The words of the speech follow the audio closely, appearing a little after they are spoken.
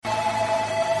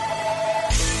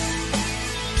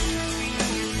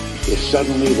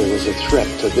suddenly there was a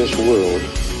threat to this world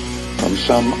from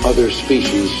some other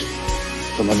species,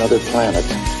 from another planet.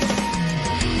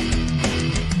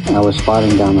 I was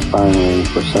spotting down the firing range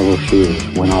for several shooters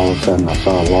when all of a sudden I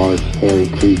saw a large, hairy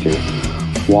creature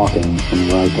walking from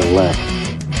right to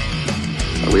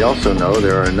left. We also know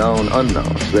there are known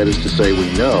unknowns. That is to say, we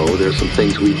know there's some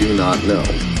things we do not know.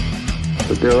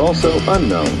 But there are also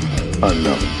unknown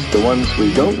unknowns. The ones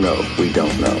we don't know, we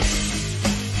don't know.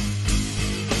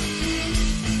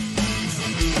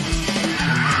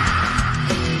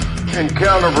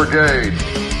 Encounter Brigade,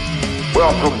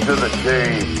 welcome to the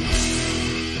team.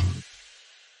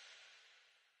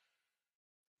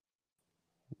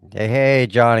 Hey,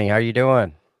 Johnny, how you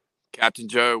doing? Captain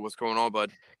Joe, what's going on,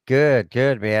 bud?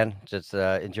 Good, man. Just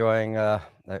enjoying a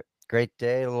great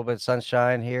day, a little bit of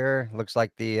sunshine here. Looks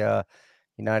like the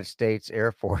United States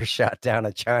Air Force shot down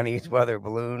a Chinese weather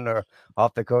balloon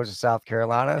off the coast of South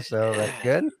Carolina, so that's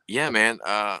good. Yeah, man.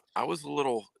 I was a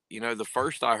little, the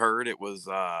first I heard it was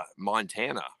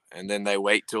Montana, and then they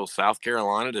wait till South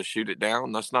Carolina to shoot it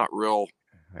down. That's not real.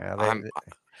 Yeah,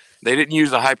 they didn't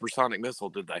use a hypersonic missile,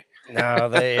 did they? No,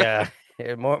 they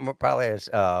more probably as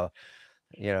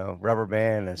rubber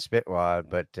band and spitwad,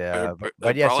 but yeah,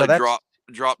 so that's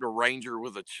dropped a Ranger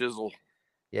with a chisel.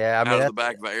 Yeah, out of the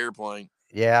back of an airplane.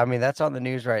 Yeah, I mean that's on the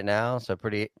news right now, so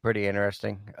pretty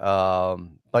interesting.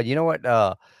 But you know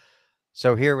what?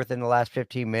 So here within the last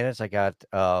 15 minutes, I got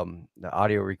the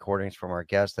audio recordings from our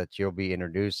guests that you'll be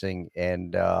introducing,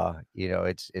 and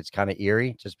it's kind of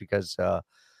eerie just because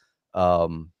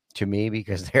to me,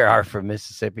 because they are from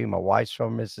Mississippi. My wife's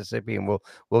from Mississippi, and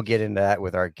we'll get into that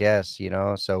with our guests,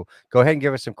 So go ahead and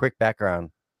give us some quick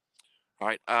background. All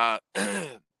right.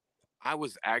 I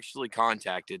was actually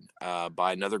contacted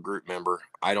by another group member.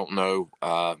 I don't know.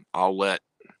 I'll let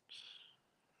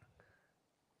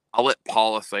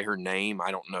Paula say her name.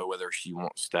 I don't know whether she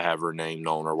wants to have her name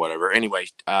known or whatever. Anyway,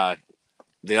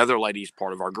 the other lady's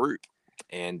part of our group,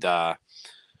 and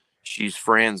she's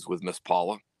friends with Miss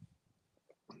Paula.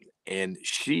 And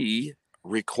she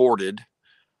recorded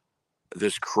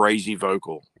this crazy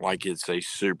vocal, like it's a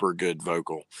super good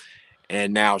vocal.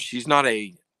 And now she's not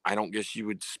I don't guess you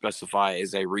would specify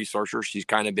as a researcher. She's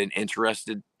kind of been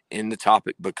interested in the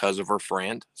topic because of her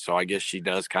friend. So I guess she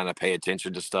does kind of pay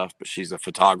attention to stuff, but she's a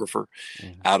photographer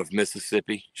out of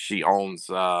Mississippi. She owns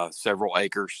several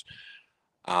acres.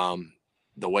 The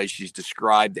way she's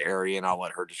described the area, and I'll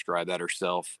let her describe that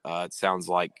herself. It sounds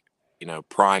like,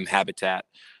 prime habitat.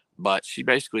 But she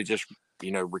basically just,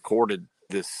 recorded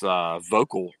this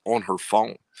vocal on her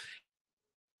phone.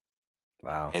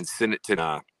 Wow. And sent it to,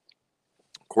 of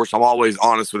course, I'm always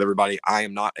honest with everybody. I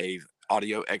am not a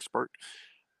audio expert.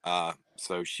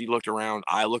 So she looked around,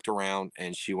 I looked around,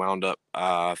 and she wound up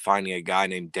finding a guy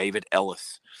named David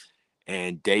Ellis.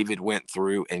 And David went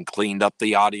through and cleaned up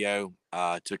the audio,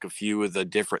 took a few of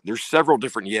there's several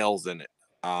different yells in it.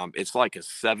 It's like a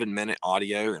 7-minute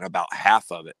audio, and about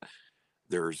half of it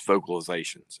there's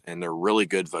vocalizations, and they're really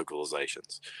good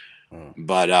vocalizations.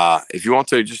 But if you want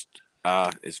to, just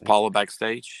is Paula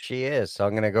backstage? She is. So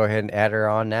I'm going to go ahead and add her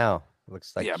on now.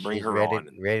 Looks like bring she's her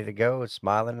ready to go,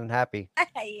 smiling and happy.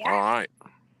 Yeah. All right.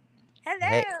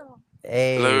 Hello.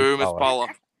 Hey, hello, Miss Paula.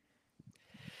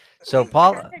 So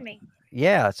Paula,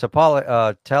 yeah. So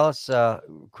Paula, tell us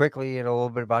quickly a little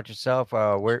bit about yourself.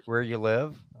 Where you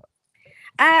live?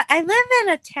 I live in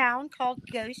a town called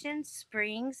Goshen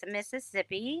Springs,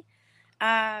 Mississippi.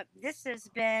 This has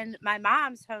been my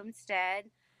mom's homestead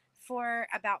for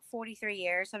about 43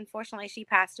 years. Unfortunately, she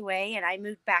passed away, and I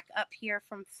moved back up here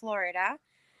from Florida.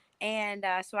 And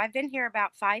so I've been here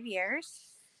about 5 years.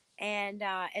 And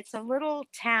it's a little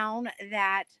town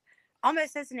that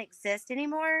almost doesn't exist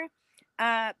anymore.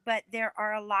 But there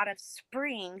are a lot of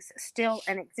springs still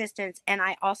in existence. And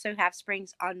I also have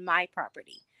springs on my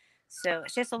property. So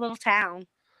it's just a little town,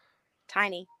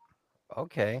 tiny.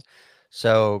 Okay,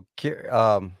 so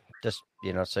just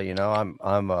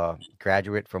I'm a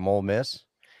graduate from Ole Miss.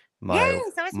 Yeah,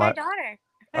 so is my daughter.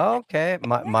 Okay,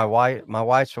 my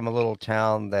wife's from a little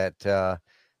town that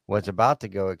was about to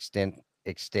go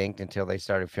extinct until they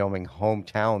started filming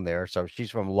Hometown there. So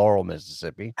she's from Laurel,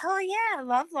 Mississippi. Oh yeah, I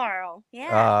love Laurel.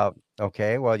 Yeah.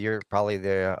 Okay, well you're probably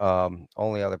the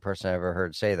only other person I ever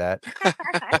heard say that.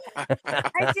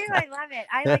 I do. I love it.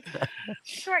 I like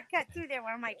shortcut through there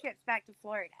on my trips back to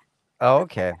Florida. Oh,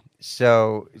 okay.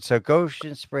 So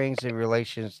Goshen Springs in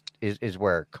relations is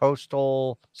where?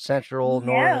 Coastal, central,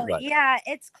 northern? What? Yeah,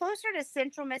 it's closer to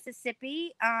central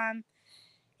Mississippi.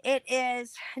 It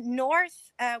is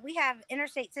north. We have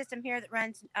interstate system here that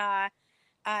runs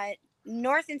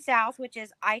north and south, which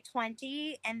is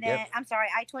I-20, and then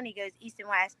I-20 goes east and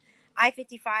west.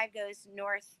 I-55 goes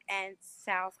north and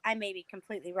south. I may be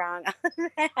completely wrong,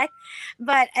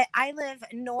 but I live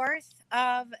north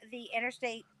of the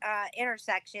interstate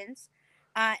intersections,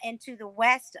 and to the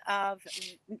west of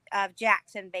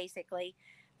Jackson, basically.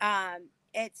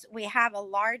 We have a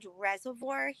large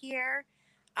reservoir here,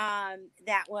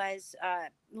 that was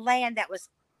land that was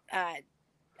uh,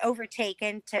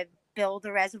 overtaken to build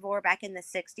the reservoir back in the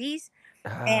 60s,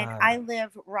 and I Ah,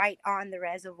 live right on the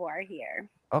reservoir here.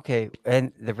 okay.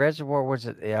 And the reservoir was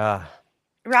it?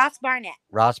 Ross Barnett.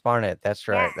 Ross Barnett. That's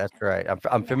Yeah, right. That's right. I'm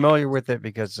yeah, familiar with it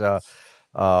because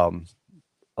um,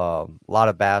 a lot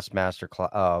of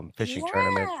fishing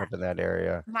tournaments yeah. up in that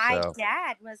area. My So,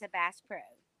 dad was a Bass Pro.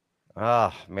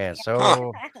 oh man,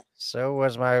 Huh. so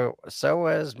was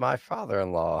my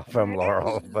father-in-law from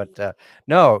Laurel. But Really?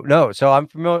 no. So I'm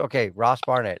familiar. Okay, Ross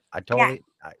Barnett. Yeah,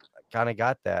 I kind of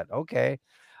got that. Okay.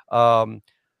 Um,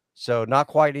 so not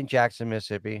quite in Jackson,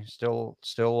 Mississippi. Still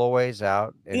a ways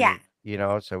out, yeah,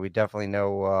 and so we definitely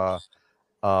know.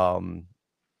 Um,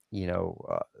 you know,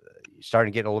 uh,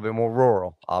 Starting to get a little bit more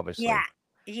rural, yeah, obviously.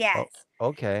 Oh, yes.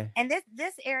 okay. And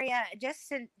this area,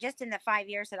 just in the 5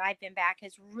 years that I've been back,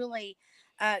 has really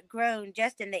grown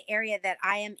just in the area that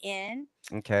I am in.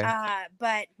 Okay.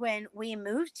 But when we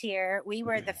moved here, we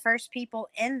were the first people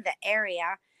in the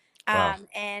area, Wow.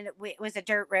 and it was a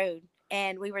dirt road,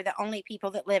 and we were the only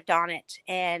people that lived on it.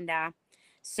 And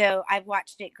so I've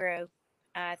watched it grow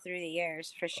through the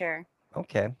years for sure.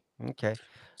 Okay. Okay.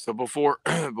 So before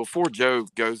before Joe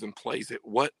goes and plays it,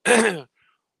 what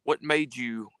what made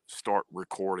you start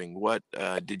recording? What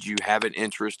did you have an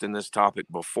interest in this topic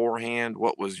beforehand?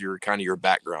 What was your kind of your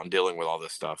background dealing with all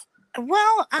this stuff?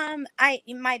 Well,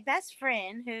 my best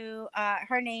friend, who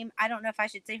her name, I don't know if I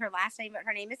should say her last name, but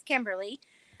her name is Kimberly.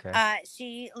 Okay.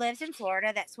 She lives in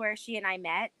Florida. That's where she and I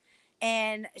met,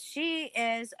 and she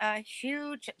is a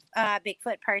huge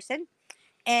Bigfoot person.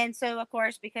 And so, of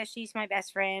course, because she's my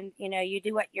best friend, you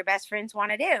do what your best friends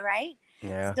want to do, right?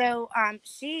 Yeah. So,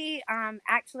 she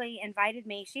actually invited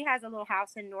me. She has a little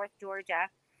house in North Georgia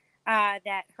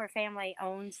that her family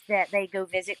owns, that they go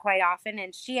visit quite often.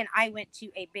 And she and I went to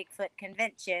a Bigfoot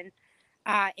convention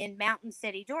in Mountain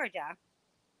City, Georgia.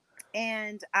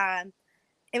 And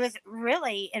it was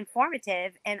really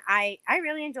informative. And I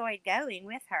really enjoyed going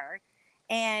with her.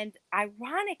 And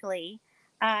ironically,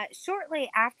 shortly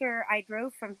after I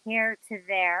drove from here to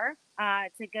there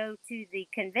to go to the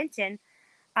convention,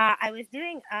 I was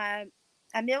doing a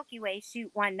Milky Way shoot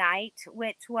one night,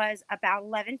 which was about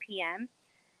 11 p.m.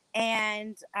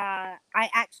 And I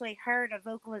actually heard a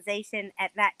vocalization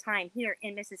at that time here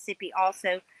in Mississippi,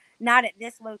 also not at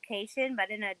this location,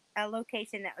 but in a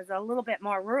location that was a little bit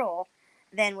more rural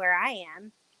than where I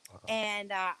am.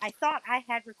 And I thought I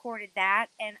had recorded that,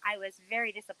 and I was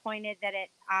very disappointed that it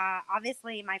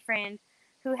obviously my friend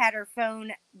who had her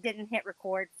phone didn't hit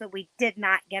record, so we did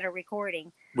not get a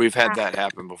recording. We've had Uh, that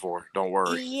happen before. Don't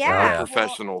worry. Oh We're yeah, yeah. well,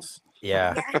 professionals.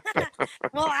 Yeah. yeah.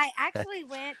 Well, I actually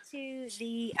went to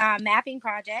the mapping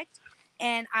project,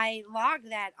 and I logged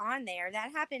that on there.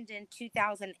 That happened in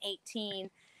 2018.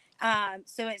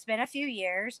 So it's been a few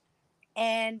years.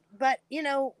 But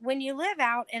when you live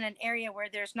out in an area where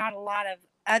there's not a lot of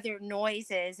other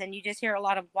noises and you just hear a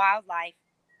lot of wildlife,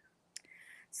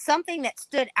 something that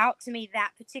stood out to me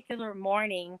that particular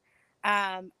morning,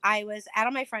 I was out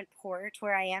on my front porch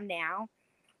where I am now,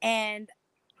 and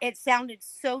it sounded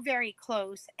so very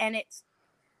close. And it's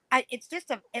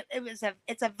just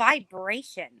it's a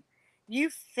vibration. You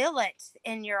feel it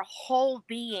in your whole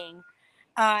being,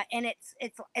 and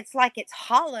it's like it's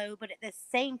hollow, but at the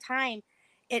same time,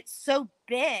 it's so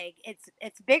big.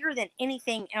 It's bigger than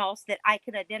anything else that I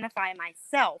could identify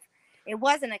myself. It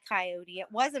wasn't a coyote.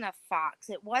 It wasn't a fox.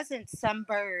 It wasn't some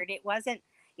bird. It wasn't.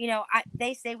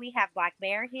 They say we have black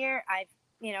bear here.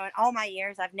 In all my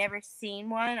years, I've never seen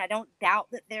one. I don't doubt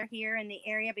that they're here in the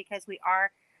area because we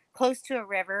are close to a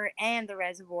river and the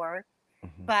reservoir.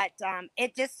 Mhm. But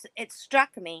it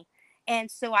struck me, and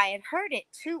so I had heard it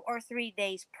 2 or 3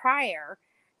 days prior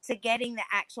to getting the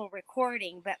actual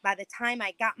recording. But by the time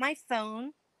I got my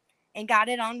phone and got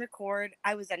it on record,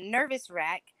 I was a nervous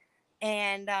wreck,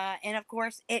 and of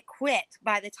course it quit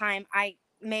by the time I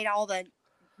made all the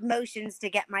motions to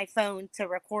get my phone to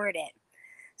record it.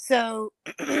 So,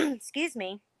 excuse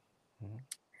me. Mhm.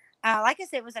 Like I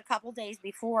said, it was a couple days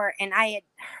before, and I had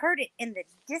heard it in the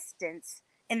distance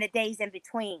in the days in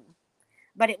between,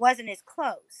 but it wasn't as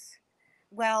close.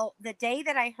 Well, the day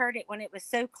that I heard it, when it was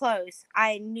so close,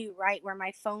 I knew right where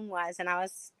my phone was, and I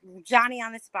was Johnny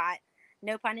on the spot.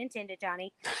 No pun intended,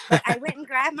 Johnny. But I went and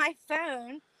grabbed my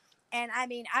phone, and I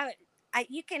mean,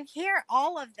 you can hear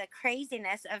all of the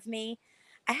craziness of me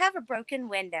I have a broken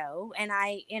window, and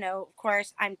of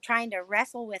course, I'm trying to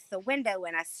wrestle with the window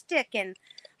and a stick and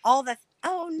all the.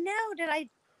 Oh no!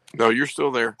 No, you're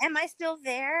still there. Am I still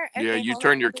there? Yeah, Okay, you hold on.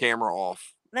 turned your camera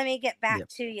off. Let me get back Yep.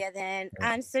 to you then. Yeah.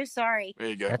 I'm so sorry. There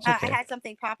you go. That's I okay. had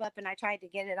something pop up and I tried to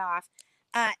get it off.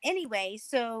 Anyway,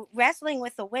 so wrestling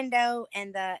with the window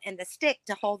and the stick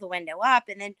to hold the window up,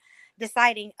 and then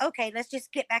deciding, okay, let's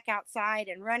just get back outside,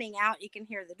 and running out. You can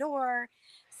hear the door.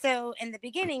 So in the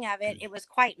beginning of it, it was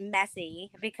quite messy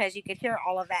because you could hear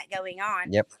all of that going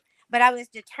on. Yep. But I was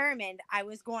determined I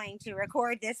was going to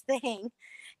record this thing,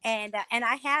 and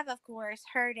I have, of course,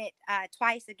 heard it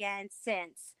twice again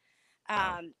since.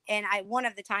 And one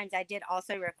of the times I did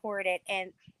also record it,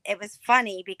 and it was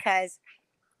funny because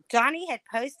Jonny had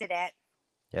posted it.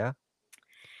 Yeah.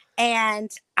 And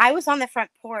I was on the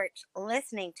front porch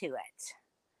listening to it,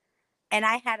 and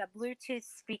I had a Bluetooth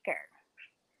speaker,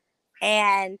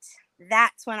 and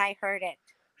that's when I heard it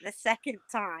the second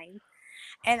time,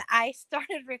 and I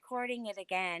started recording it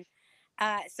again.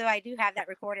 So I do have that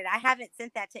recorded. I haven't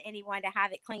sent that to anyone to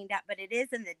have it cleaned up, but it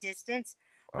is in the distance.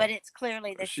 But it's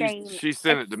clearly the same. She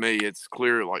sent it to me. It's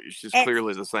clear, like it's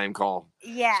clearly the same call.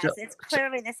 Yes, it's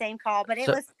clearly the same call, but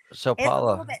So it's a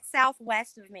Paula, little bit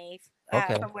southwest of me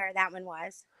okay. from where that one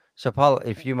was. So Paula,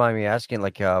 if you mind me asking,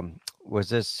 like, was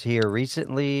this here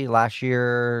recently, last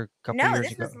year, couple No, years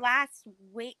this ago? was last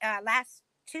week, last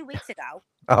 2 weeks ago.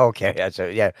 Oh, okay. Yeah, so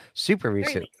yeah, super 3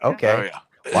 recent. weeks ago. Okay. Oh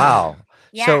yeah. Wow.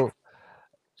 Yeah.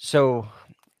 So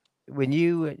when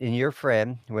you and your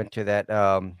friend went to that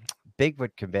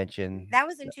Bigfoot convention, That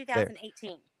was in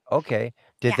 2018. okay.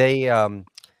 Did Yeah.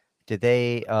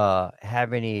 they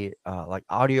have any like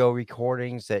audio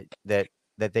recordings that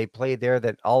they played there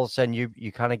that all of a sudden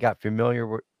you kind of got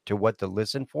familiar to what to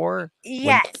listen for?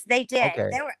 Yes, they did. Okay.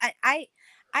 There were I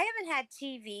haven't had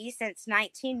TV since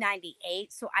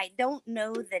 1998, so I don't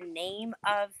know the name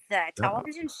of the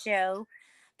television show,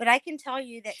 but I can tell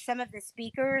you that some of the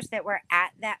speakers that were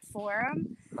at that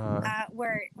forum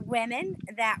were women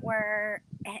that were,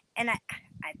 and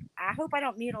I hope I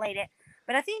don't mutilate it,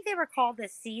 but I think they were called the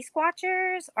Sea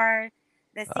Squatchers or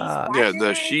the Sea Squatches. Yeah,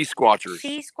 the She Squatchers.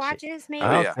 She Squatches, maybe.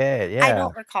 Okay, yeah. I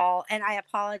don't recall, and I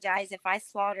apologize if I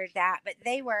slaughtered that, but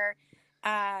they were.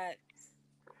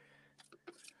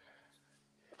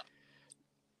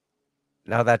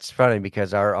 Now that's funny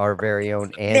because our very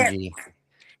own Angie,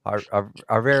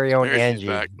 our very own Angie,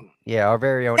 yeah, our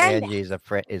very own Angie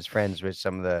is friends with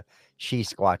some of the She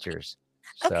Squatchers.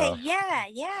 So. Okay,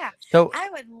 yeah. So I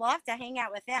would love to hang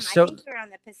out with them. So, I think they're on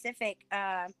the Pacific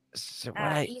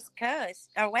East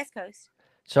Coast or West Coast.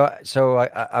 So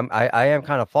I am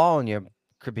kind of following you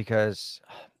because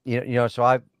you know so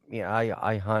I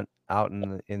hunt out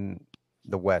in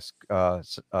the West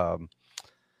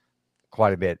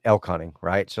quite a bit, elk hunting,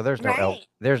 right? So there's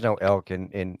no elk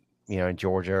in in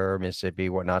Georgia or Mississippi,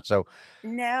 whatnot. So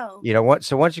no,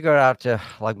 once you go out to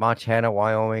like Montana,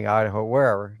 Wyoming, Idaho,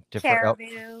 wherever,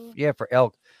 for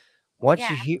elk,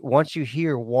 once you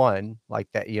hear one like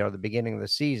that, the beginning of the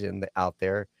season out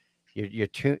there,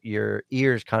 your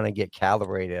ears kind of get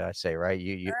calibrated. I say, right?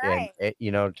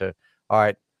 To all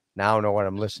right. Now I know what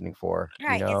I'm listening for.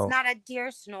 Right. It's not a deer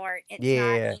snort.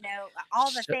 It's not, all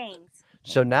the things.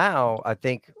 So now I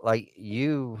think like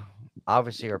you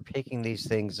obviously are picking these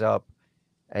things up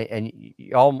and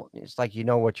it's like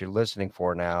what you're listening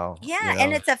for now. Yeah,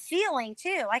 and it's a feeling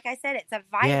too. Like I said, it's a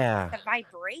it's a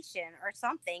vibration or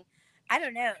something. I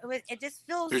don't know. It just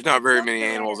feels. There's not very many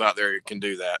animals out there who can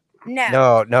do that.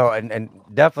 No, and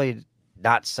definitely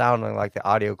not sounding like the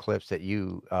audio clips that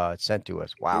you sent to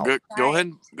us. Wow. Well, go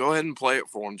ahead and play it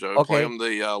for them, Joe. Okay. Play them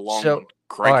the long one.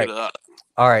 Crank it up.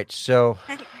 All right. So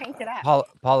crank it up.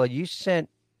 Paula, you sent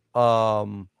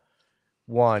one.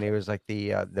 It was like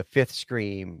the fifth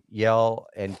scream, yell,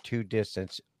 and 2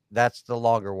 distance. That's the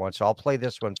longer one. So I'll play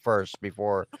this one first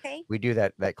before we do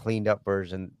that cleaned up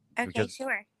version. Okay,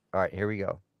 sure. All right, here we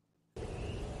go.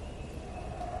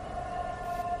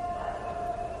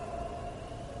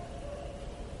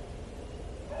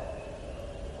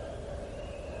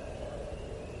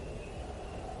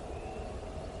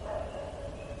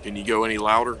 Can you go any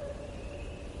louder?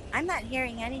 I'm not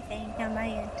hearing anything on my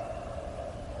end.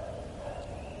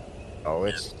 Oh,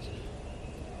 it's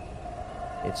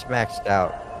maxed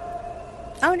out.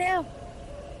 Oh no.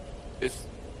 It's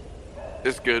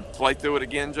good. Play through it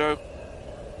again, Joe.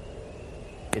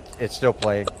 It's still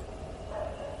playing.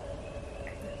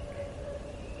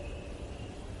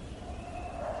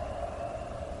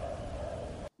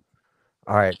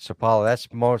 All right, so Paula, that's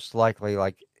most likely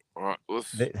like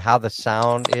how the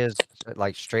sound is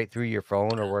like straight through your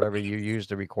phone or whatever you use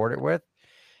to record it with,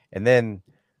 and then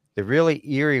The really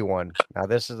eerie one. Now,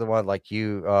 this is the one like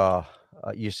you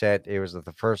said it was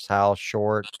the first house,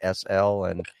 short SL,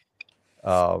 and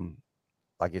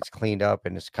like it's cleaned up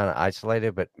and it's kind of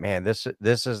isolated. But man, this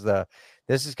is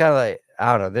kind of like,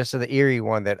 I don't know. This is the eerie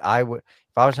one that I would,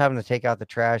 if I was having to take out the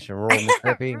trash in rural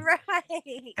Mississippi,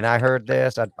 Right. and I heard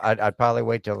this, I'd probably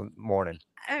wait till morning.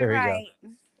 There you go. Right.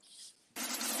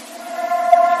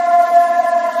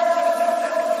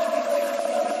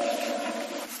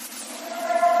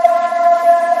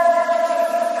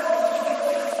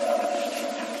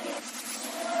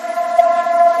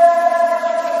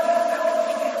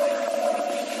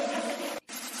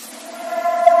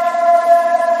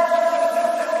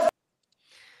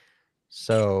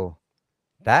 So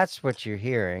that's what you're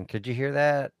hearing. Could you hear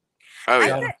that? Oh I,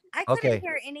 yeah. could, I couldn't Okay.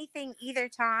 hear anything either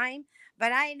time,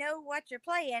 but I know what you're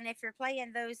playing if you're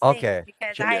playing those Okay. things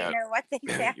because Sure. I Yeah. know what they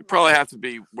sound You probably like. have to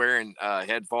be wearing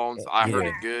headphones. I heard Yeah.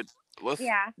 it good. Let's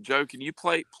Yeah. Joe, can you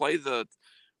play the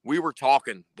we were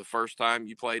talking the first time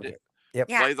you played it. Yep.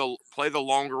 Yeah. Play the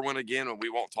longer one again and we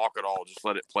won't talk at all. Just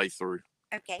let it play through.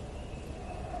 Okay.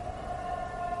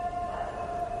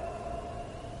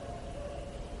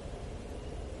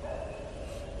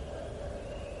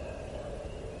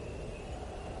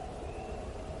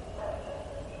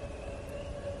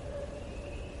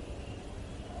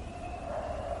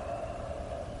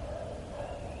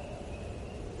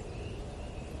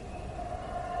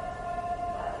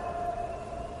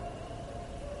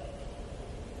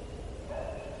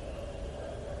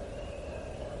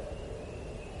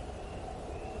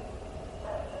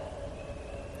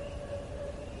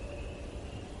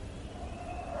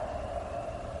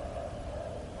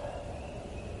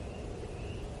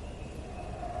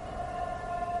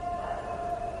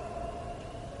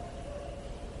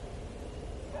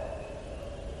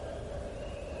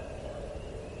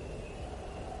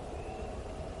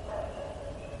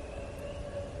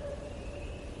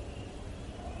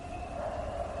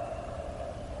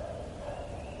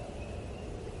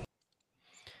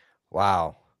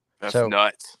 Wow. That's So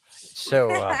nuts.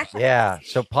 yeah.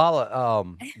 So Paula,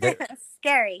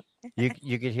 Scary.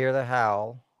 you could hear the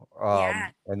howl, Yeah.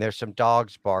 and there's some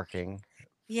dogs barking.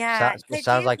 Yeah. It Could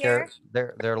sounds you like hear?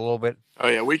 they're a little bit. Oh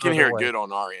yeah, we can further hear it away. good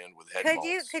on our end with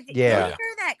headphones. Could you Yeah. hear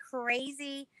that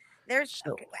crazy? There's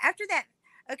So after that.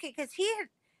 Okay, because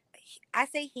I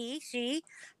say he, she,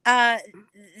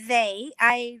 they.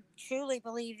 I truly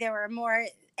believe there were more.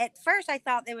 At first, I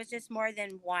thought there was just more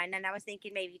than one, and I was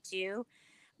thinking maybe two.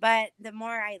 But the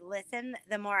more I listen,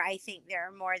 the more I think there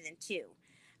are more than two.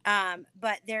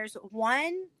 But there's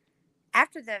one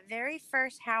after the very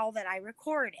first howl that I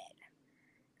recorded.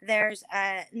 There's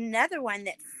another one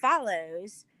that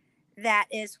follows that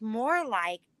is more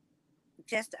like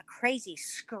just a crazy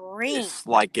scream. It's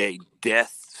like a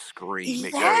death scream.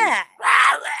 It Yeah. goes.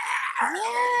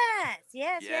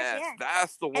 Yes.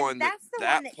 That's the one. that's the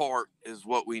that one that- part is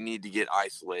what we need to get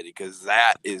isolated because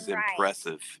that is Right.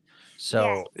 impressive. so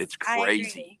Yes, It's I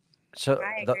crazy. so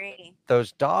I the, agree.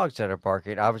 those dogs that are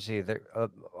barking, obviously,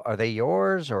 are they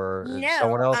yours or No,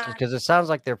 someone else's? Because it sounds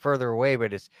like they're further away,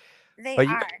 but it's They but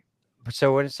you- are.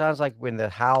 so when it sounds like when the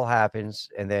howl happens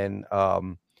and then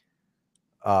the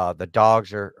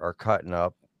dogs are cutting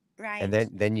up, Right. and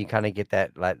then you kind of get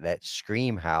that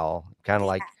scream howl, kind of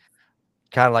Yeah.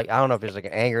 like I don't know if it's like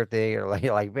an anger thing or like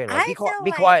I be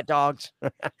feel quiet, dogs.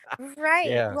 Right.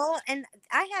 Yeah. Well, and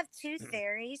I have two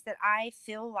theories that I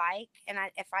feel like, and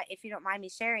if you don't mind me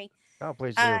sharing, Oh,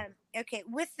 please do. okay,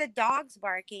 with the dogs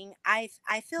barking, I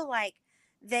feel like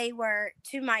they were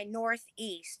to my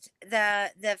northeast,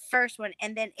 the first one,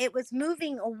 and then it was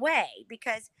moving away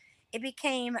because it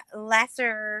became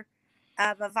lesser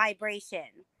of a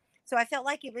vibration. So I felt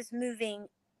like it was moving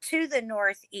to the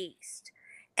northeast,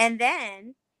 and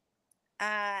then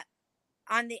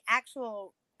on the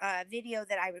actual video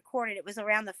that I recorded, it was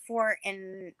around the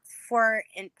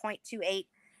 4.28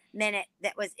 minute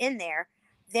that was in there.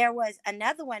 There was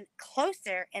another one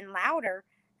closer and louder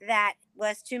that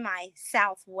was to my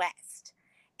southwest.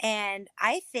 And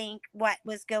I think what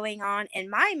was going on in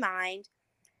my mind,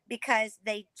 because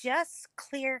they just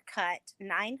clear cut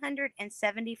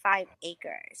 975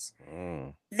 acres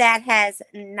Mm. that has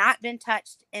not been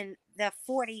touched in the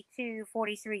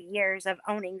 43 years of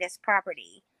owning this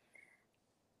property,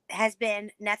 has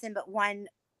been nothing but one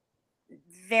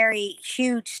very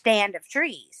huge stand of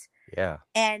trees. Yeah.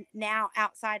 And now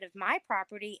outside of my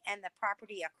property and the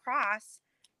property across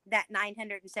that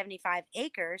 975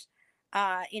 acres,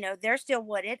 they're still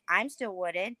wooded. I'm still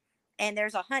wooded. And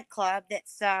there's a hunt club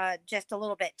that's just a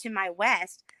little bit to my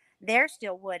west. They're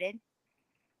still wooded.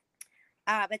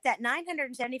 But that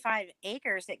 975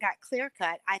 acres that got clear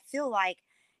cut, I feel like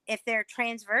if they're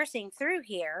transversing through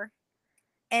here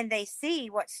and they see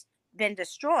what's been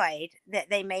destroyed that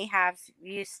they may have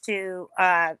used to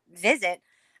visit,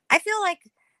 I feel like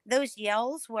those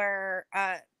yells were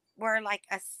like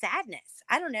a sadness.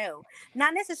 I don't know,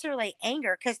 not necessarily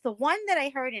anger, because the one that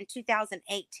I heard in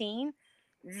 2018,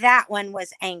 that one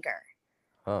was anger.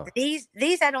 Huh. These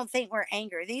I don't think were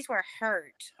anger. These were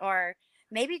hurt, or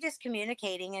maybe just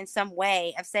communicating in some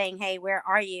way of saying, "Hey, where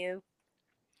are you?"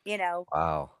 You know,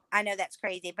 Wow. I know that's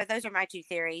crazy, but those are my two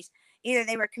theories. Either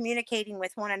they were communicating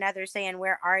with one another, saying,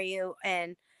 "Where are you?"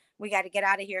 and we got to get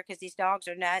out of here because these dogs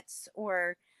are nuts,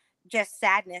 or just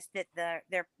sadness that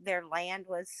their land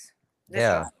was destroyed.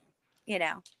 Yeah. You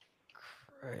know,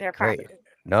 their Great. property.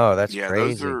 No, that's Yeah,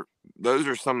 crazy. those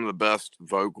are some of the best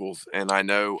vocals, and I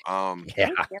know Yeah.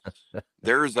 Thank you.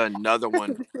 there's another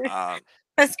one.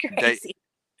 That's They, crazy.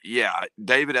 yeah,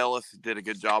 David Ellis did a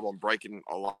good job on breaking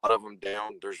a lot of them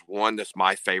down. There's one that's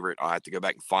my favorite. I have to go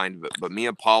back and find it, but me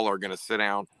and Paula are going to sit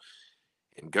down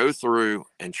and go through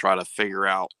and try to figure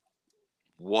out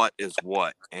what is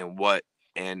what and what.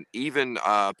 And even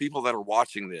people that are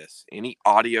watching this, any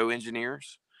audio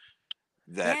engineers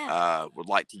that Yeah. would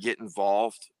like to get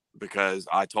involved, because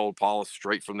I told Paula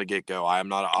straight from the get go, I am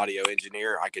not an audio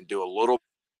engineer. I can do a little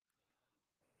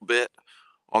bit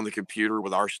on the computer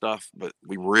with our stuff, but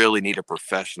we really need a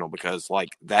professional, because like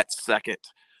that second,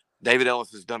 David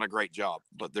Ellis has done a great job,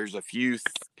 but there's a few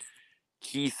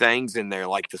key things in there,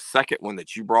 like the second one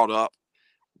that you brought up,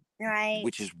 Right.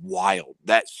 which is wild.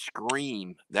 That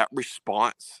scream, that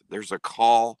response, there's a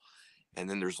call, and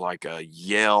then there's like a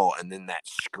yell, and then that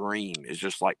scream is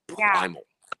just like Yeah. primal.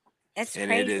 It's And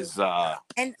crazy. it is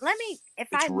And let me, if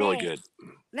it's I really may, good.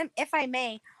 if I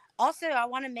may, also I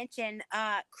want to mention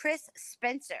Chris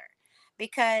Spencer,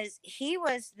 because he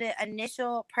was the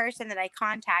initial person that I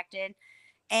contacted,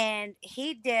 and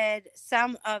he did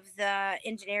some of the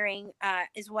engineering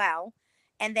as well.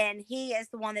 And then he is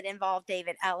the one that involved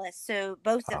David Ellis. So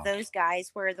both of Oh. those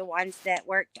guys were the ones that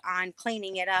worked on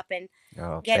cleaning it up and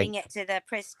Oh, getting it to the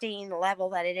pristine level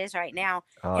that it is right now.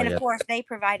 Oh, And yeah. of course, they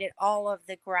provided all of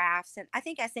the graphs, and I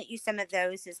think I sent you some of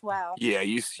those as well. Yeah,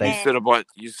 you And- sent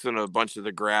a bunch of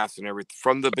the graphs and everything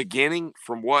from the beginning,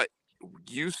 from what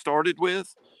you started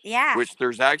with. Yeah. Which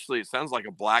there's actually, it sounds like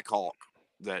a Black Hawk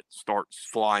that starts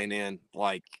flying in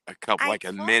like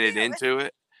a minute into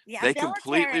it. Yeah, They military.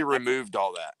 completely removed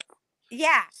all that.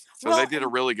 Yeah. So they did a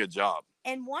really good job.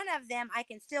 And one of them, I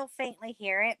can still faintly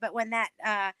hear it, but when that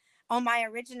on my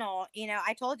original,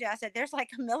 I told you, I said there's like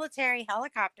a military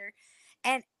helicopter,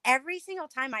 and every single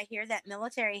time I hear that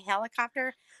military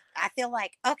helicopter, I feel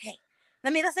like, okay,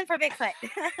 let me listen for Bigfoot.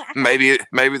 Maybe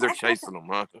they're chasing them,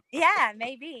 huh? Yeah,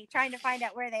 maybe trying to find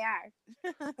out where they are.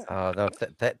 No,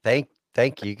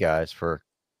 thank you guys for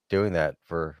doing that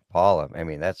for Paula. I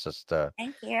mean, that's just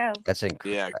Thank you. that's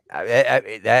incredible.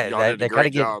 Yeah, y'all did a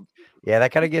great job. Yeah,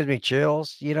 that kind of gives me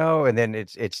chills, and then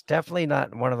it's definitely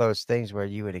not one of those things where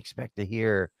you would expect to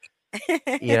hear,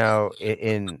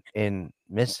 in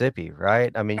Mississippi,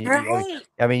 right? I mean, Right.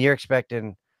 you're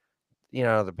expecting,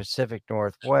 the Pacific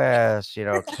Northwest,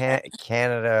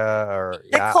 Canada, or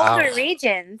The colder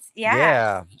regions.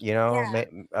 Yeah.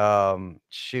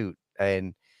 shoot,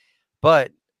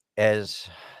 but as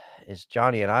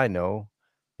Jonny and I know,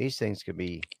 these things could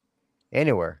be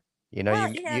anywhere.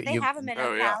 Well, they have them in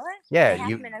Ocala. Yeah, they have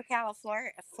them in Ocala,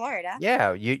 Florida.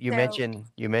 Yeah, you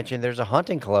mentioned there's a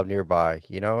hunting club nearby,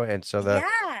 and so the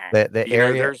Yeah.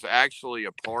 area. There's actually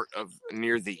a part of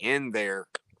near the end there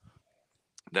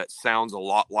that sounds a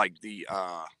lot like the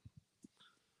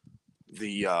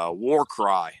war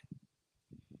cry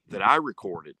that I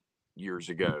recorded years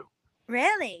ago.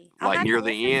 Really? Like near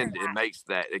the end, it makes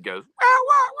that. It goes,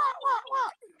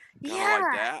 kind of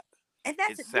like that. And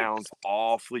it sounds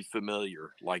awfully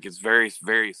familiar. Like it's very,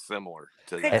 very similar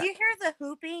to that. Could you hear the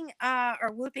hooping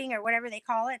or whooping or whatever they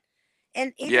call it?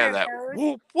 And that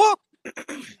whoop whoop.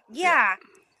 Yeah,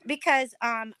 because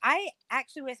I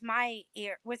actually with my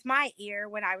ear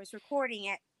when I was recording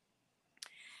it,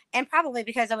 and probably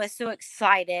because I was so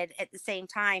excited at the same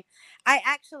time, I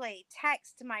actually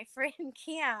texted my friend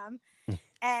Kim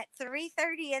at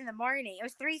 3:30 in the morning. It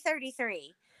was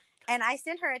 3:33. And I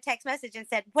sent her a text message and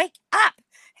said, "Wake up!"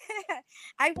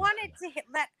 I wanted to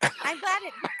I'm glad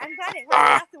it went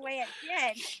out the way it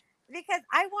did, because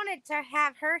I wanted to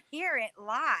have her hear it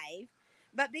live,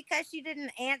 but because she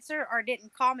didn't answer or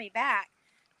didn't call me back,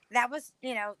 that was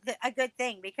a good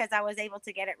thing, because I was able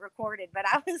to get it recorded. But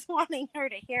I was wanting her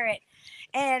to hear it.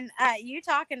 And you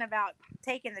talking about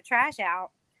taking the trash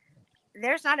out?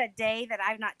 There's not a day that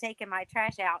I've not taken my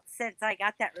trash out since I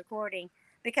got that recording.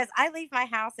 because I leave my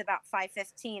house about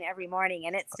 5:15 every morning,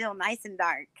 and it's still nice and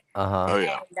dark. Oh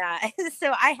yeah. And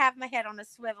so I have my head on a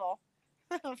swivel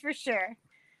for sure.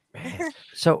 Man.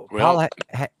 So, Well,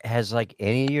 Paula, has like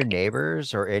any of your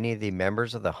neighbors or any of the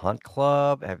members of the hunt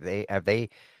club have they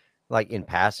like in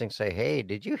passing say, "Hey,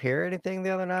 did you hear anything the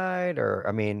other night?" Or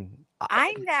I mean,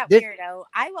 I'm that did weirdo.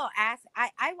 I will ask.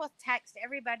 I will text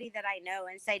everybody that I know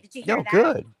and say, "Did you hear no that?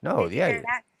 good. No, Did you yeah, hear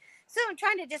that?" So I'm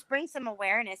trying to just bring some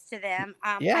awareness to them.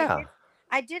 yeah.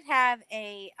 I did have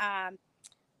a uh,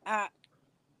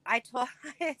 I told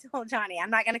I told Johnny I'm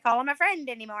not going to call him a friend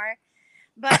anymore.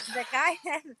 But the guy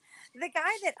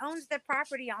that owns the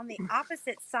property on the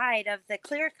opposite side of the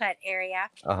clear cut area,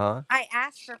 Uh-huh. I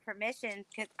asked for permission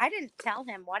because I didn't tell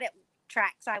him what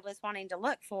tracks I was wanting to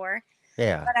look for,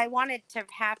 Yeah, but I wanted to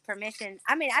have permission.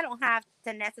 I mean, I don't have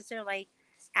to necessarily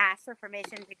ask for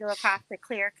permission to go across the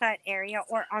clear cut area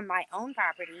or on my own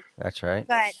property, that's right.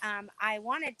 but I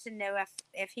wanted to know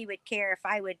if he would care if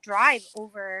I would drive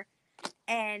over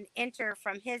and enter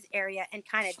from his area and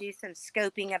kind of do some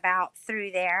scoping about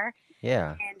through there.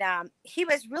 Yeah. And he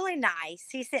was really nice.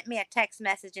 He sent me a text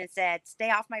message and said, "Stay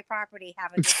off my property.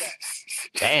 Have a good day."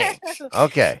 Dang.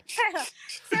 Okay.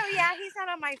 So yeah, he's not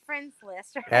on my friends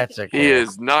list. Right? That's he okay.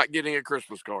 is not getting a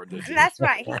Christmas card this year. That's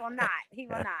right. He will not. He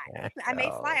will not. I may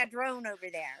fly Oh. a drone over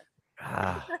there.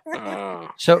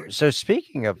 Ah. So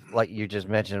speaking of like you just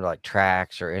mentioned like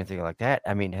tracks or anything like that,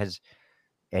 I mean, have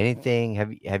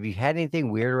you had anything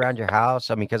weird around your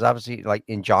house? I mean, because obviously, like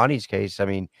in Johnny's case, I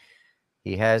mean,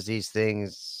 he has these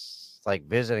things like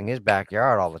visiting his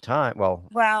backyard all the time. Well,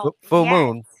 full yes.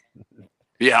 moon.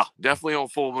 Yeah, definitely on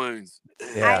full moons.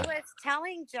 I Yeah. was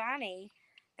telling Johnny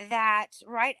that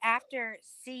right after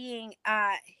seeing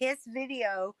his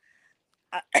video,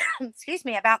 excuse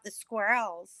me, about the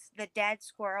squirrels, the dead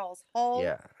squirrels, whole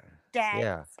Yeah. dead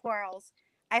Yeah. squirrels.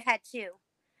 I've had two.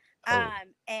 Oh.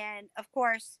 And of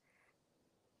course,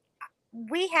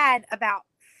 we had about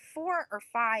 4 or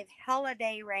 5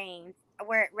 holiday rains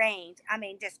where it rained. I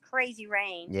mean, just crazy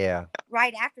rain. Yeah.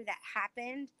 Right after that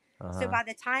happened. So Uh-huh. by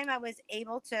the time I was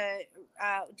able to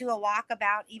do a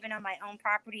walkabout, even on my own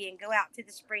property, and go out to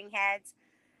the spring heads,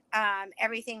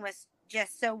 everything was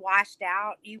just so washed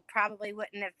out. You probably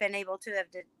wouldn't have been able to have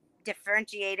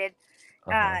differentiated.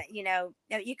 Uh-huh.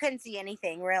 You couldn't see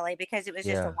anything really because it was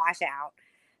just a Yeah. washout.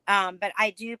 But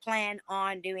I do plan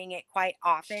on doing it quite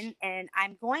often, and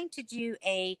I'm going to do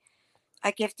a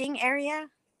gifting area.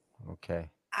 Okay.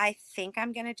 I think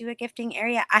I'm going to do a gifting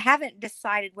area. I haven't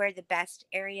decided where the best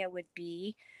area would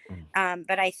be,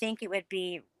 but I think it would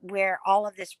be where all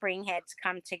of the spring heads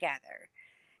come together.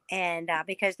 And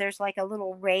because there's like a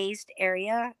little raised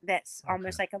area that's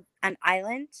almost like an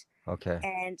island. Okay.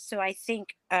 And so I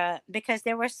think because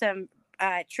there were some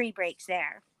tree breaks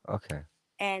there. Okay.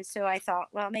 And so I thought,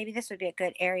 well, maybe this would be a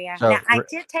good area. So, now, I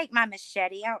did take my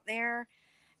machete out there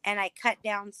and I cut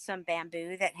down some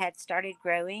bamboo that had started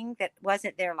growing that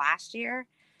wasn't there last year.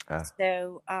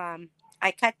 So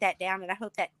I cut that down, and I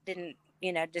hope that didn't,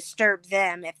 disturb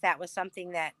them if that was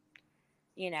something that,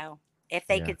 if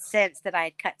they could sense that I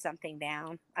had cut something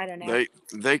down. I don't know.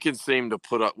 They can seem to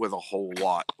put up with a whole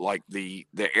lot, like the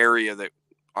area that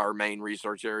our main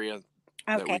research area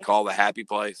that we call the happy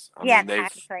place. I mean, the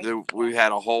happy place. We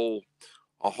had a whole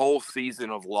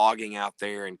season of logging out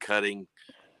there and cutting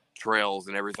trails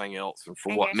and everything else. And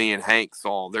for what me and Hank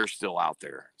saw, they're still out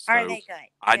there. So are they good?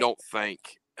 I don't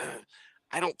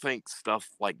think stuff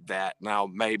like that. Now,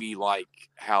 maybe like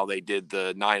how they did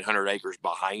the 900 acres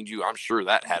behind you, I'm sure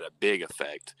that had a big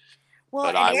effect.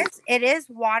 Well, it is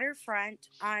waterfront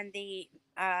on the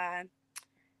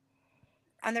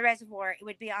reservoir. It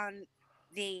would be on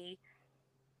the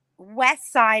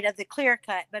west side of the clear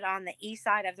cut, but on the east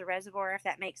side of the reservoir, if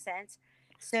that makes sense.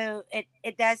 So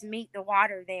it does meet the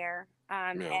water there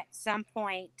at some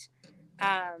point.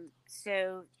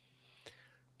 So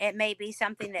it may be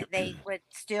something that they would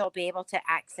still be able to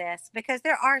access, because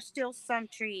there are still some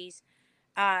trees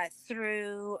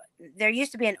there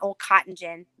used to be an old cotton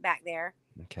gin back there.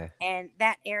 Okay. And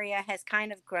that area has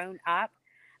kind of grown up,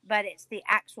 but it's the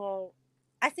actual,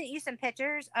 I sent you some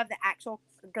pictures of the actual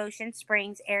Goshen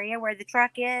Springs area where the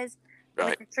truck is.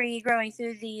 With the tree growing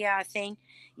through the thing.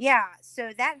 Yeah,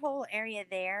 so that whole area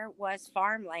there was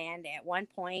farmland at one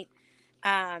point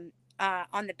on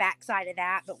the back side of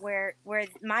that. But where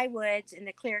my woods and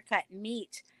the clear cut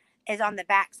meet is on the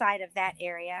back side of that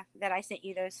area that I sent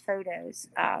you those photos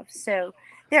of. So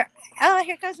there. Oh,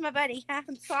 here comes my buddy.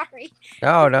 I'm sorry.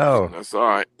 No. That's all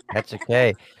right. That's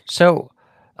okay. So,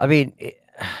 I mean,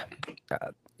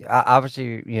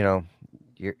 obviously,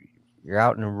 you're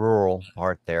out in the rural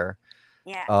part there.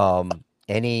 Yeah.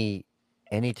 Any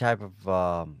any type of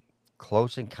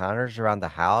close encounters around the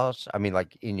house? I mean,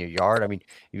 like in your yard? I mean,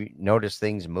 you notice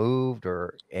things moved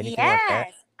or anything like that?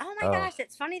 Yes. Oh my Oh, gosh,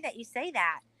 it's funny that you say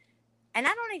that. And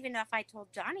I don't even know if I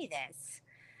told Johnny this.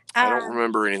 I don't Um,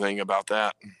 remember anything about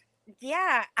that.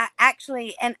 yeah, I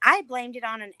actually, and I blamed it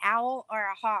on an owl or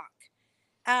a hawk.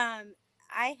 Um,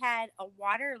 I had a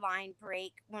water line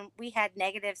break when we had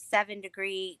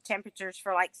 -7-degree temperatures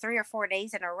for like 3 or 4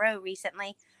 days in a row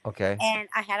recently, okay. and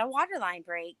I had a water line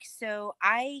break. So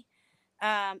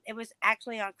it was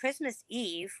actually on Christmas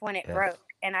Eve when it Yes.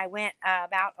 broke, and I went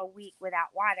about a week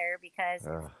without water because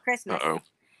Oh, Christmas. Uh-oh.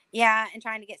 Yeah, and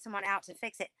trying to get someone out to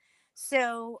fix it.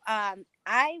 So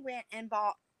I went and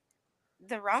bought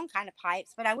the wrong kind of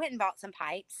pipes, but I went and bought some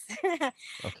pipes,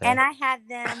 okay. and I had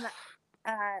them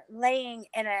laying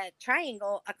in a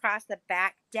triangle across the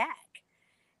back deck,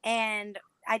 and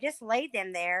I just laid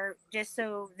them there just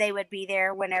so they would be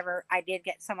there whenever I did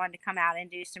get someone to come out and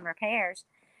do some repairs.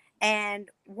 And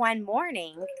one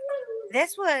morning,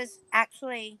 this was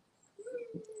actually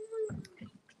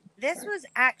this was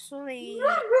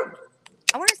actually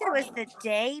I want to say it was the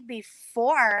day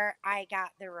before I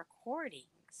got the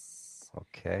recordings.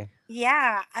 Okay.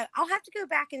 Yeah, I'll have to go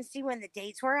back and see when the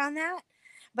dates were on that,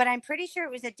 but I'm pretty sure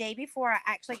it was the day before I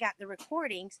actually got the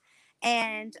recordings,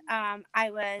 and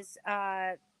I was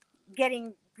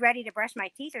getting ready to brush my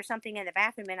teeth or something in the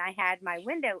bathroom, and I had my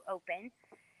window open,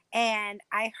 and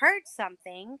I heard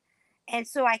something, and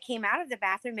so I came out of the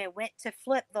bathroom and went to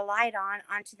flip the light on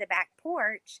onto the back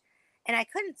porch, and I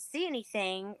couldn't see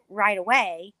anything right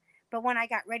away. But when I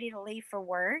got ready to leave for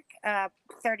work,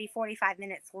 45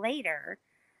 minutes later,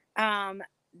 um,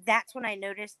 that's when I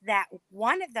noticed that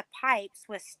one of the pipes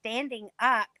was standing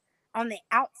up on the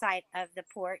outside of the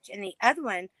porch and the other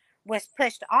one was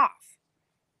pushed off.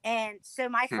 And so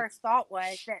my Hmm. first thought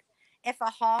was that if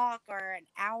a hawk or an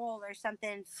owl or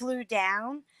something flew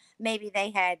down, maybe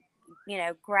they had,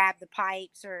 grabbed the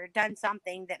pipes or done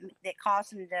something that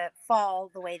caused them to fall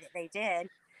the way that they did.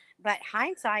 But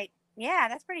hindsight, yeah,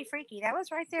 that's pretty freaky. That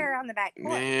was right there on the back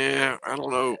porch. Yeah, I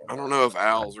don't know. I don't know if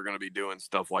owls are going to be doing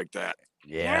stuff like that.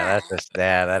 Yeah, Yeah.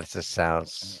 that just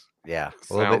sounds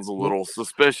a little bit. Sounds a little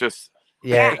suspicious.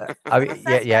 Yeah, Yeah. I A mean,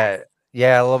 little yeah, suspect.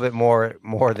 yeah, a little bit more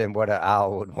than what an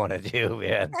owl would want to do,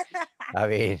 man. I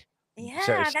mean,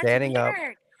 so Yeah, that's standing up.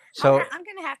 weird. So I'm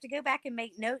gonna have to go back and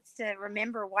make notes to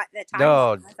remember what the timeline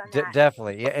no, was on that.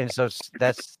 definitely, yeah, and so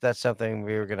that's something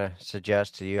we were gonna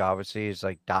suggest to you. Obviously, is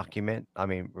like document. I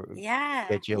mean, Yeah.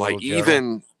 get you a little Like journal.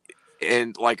 even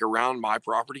and like around my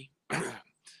property.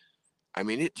 I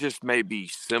mean, it just may be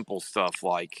simple stuff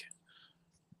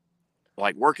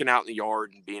like working out in the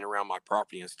yard and being around my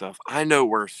property and stuff. I know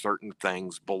where certain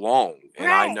things belong,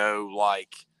 and I Right. know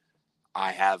like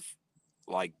I have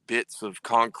like bits of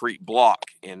concrete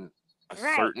block in a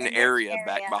Right. certain In this area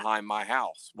back area. behind my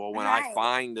house. Well, when I Right.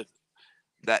 find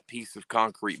that piece of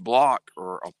concrete block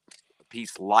or a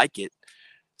piece like it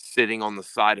sitting on the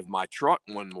side of my truck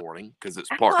one morning because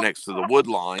it's parked next to the wood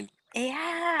line,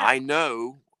 Yeah. I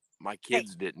know my Right.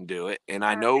 kids didn't do it and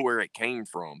I know Right. where it came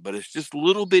from. But it's just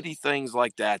little bitty things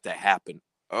like that happen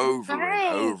over and Right.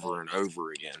 over and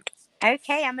over again.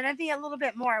 Okay, I'm gonna be a little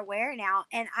bit more aware now,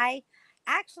 and I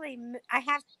actually I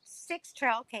have 6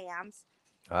 trail cams,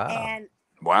 Wow. and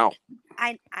Wow.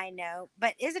 I know,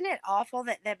 but isn't it awful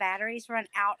that the batteries run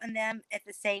out on them at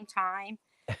the same time?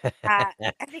 Uh,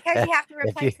 because you have to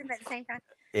If you replace them at the same time.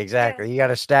 So exactly, you got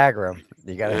to stagger them.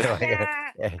 You got to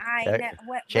yeah, like, I uh, know.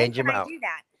 When change can them I out. do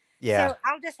that? Yeah, So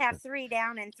I'll just have 3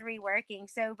 down and 3 working.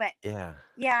 So, but yeah.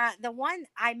 yeah, the one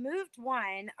I moved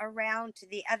one around to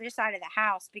the other side of the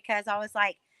house because I was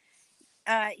like,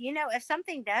 if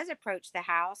something does approach the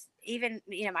house, even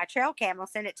my trail cam will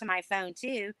send it to my phone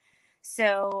too.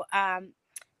 So,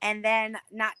 and then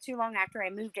not too long after I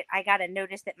moved it, I got a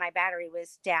notice that my battery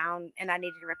was down and I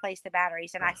needed to replace the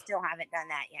batteries, and I still haven't done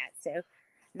that yet. So,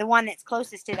 the one that's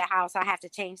closest to the house, I have to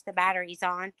change the batteries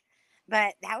on.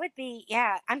 But that would be,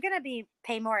 yeah, I'm gonna be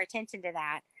pay more attention to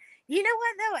that. You know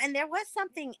what though? And there was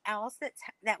something else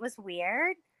that was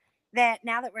weird. That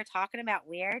now that we're talking about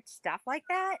weird stuff like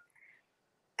that.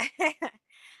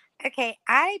 Okay,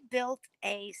 I built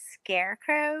a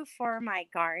scarecrow for my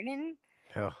garden,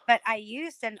 Oh, but I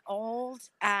used an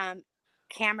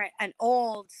an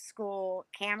old school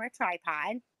camera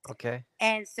tripod. okay.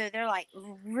 And so they're like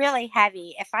really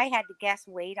heavy. If I had to guess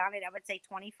weight on it, I would say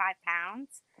 25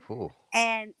 pounds. Ooh,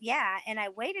 And yeah, and I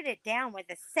weighted it down with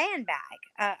a sandbag.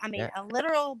 yeah, A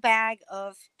literal bag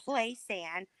of play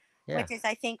sand, yeah. which is,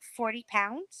 I think, 40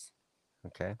 pounds.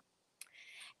 Okay.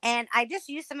 And I just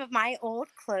used some of my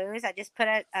old clothes. I just put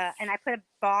and I put a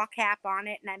ball cap on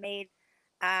it, and I made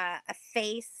a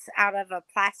face out of a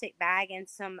plastic bag and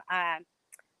some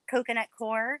coconut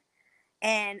core,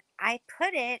 and I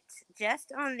put it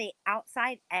just on the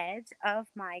outside edge of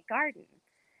my garden.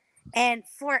 And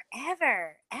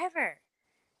forever, ever,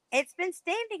 it's been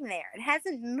standing there. It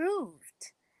hasn't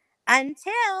moved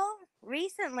until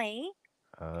recently.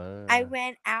 I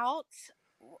went out.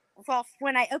 Well,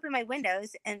 when I open my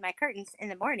windows and my curtains in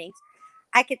the mornings,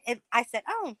 I said,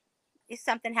 "Oh, is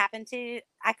something happened to?"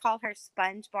 I call her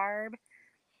Sponge Barb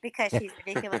because she's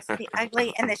ridiculously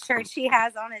ugly, and the shirt she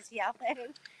has on is yellow.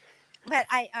 But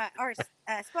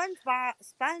Sponge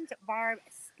Barb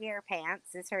Scare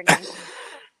Pants is her name.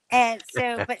 And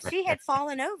so, but she had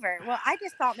fallen over. Well, I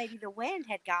just thought maybe the wind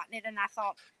had gotten it, and I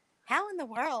thought, how in the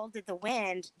world did the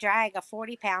wind drag a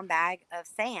 40-pound bag of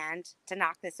sand to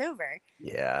knock this over?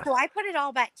 Yeah. So I put it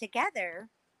all back together.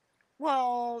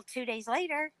 Well, 2 days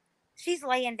later, she's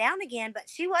laying down again, but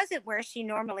she wasn't where she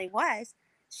normally was.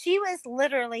 She was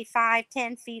literally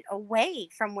 5-10 feet away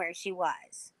from where she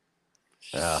was.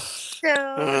 So that's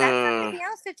something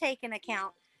else to take into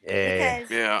account.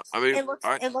 Because I mean, it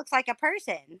looks like a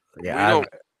person. Yeah,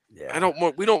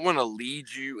 we don't want to lead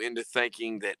you into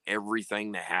thinking that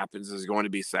everything that happens is going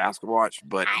to be Sasquatch,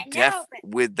 but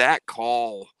with that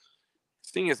call,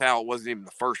 seeing as how it wasn't even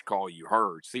the first call you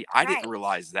heard. See, I didn't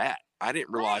realize that. I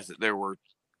didn't realize that there were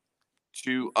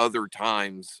 2 other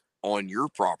times on your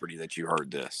property that you heard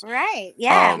this. Right.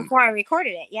 Yeah. Before I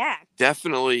recorded it. Yeah.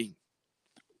 Definitely.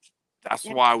 That's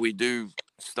why we do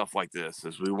stuff like this.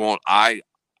 Is we want.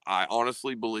 I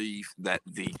honestly believe that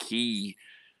the key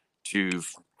to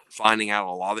finding out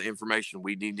a lot of the information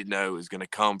we need to know is going to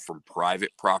come from private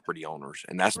property owners.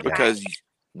 And that's because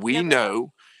we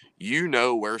know, you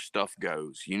know where stuff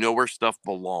goes. You know where stuff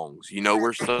belongs. You know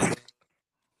where stuff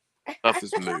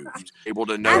is moved. Able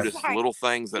to notice little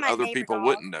things that other people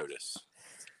wouldn't notice.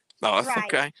 No, that's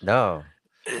okay. No.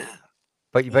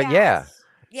 But yeah.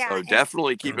 Yeah. So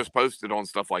definitely keep us posted on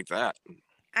stuff like that.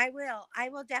 I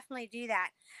will definitely do that.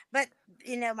 But,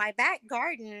 my back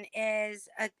garden is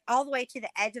all the way to the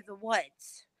edge of the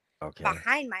woods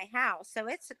behind my house. So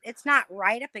it's not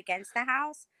right up against the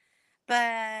house.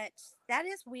 But that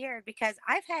is weird because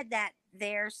I've had that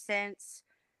there since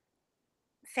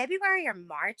February or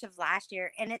March of last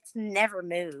year, and it's never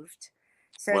moved.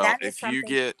 So that is something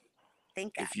to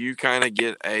think of. If you kind of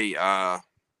get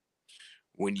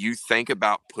when you think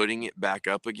about putting it back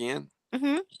up again,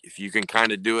 if you can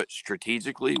kind of do it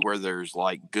strategically where there's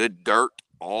like good dirt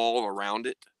all around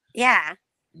it. Yeah.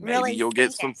 Maybe you'll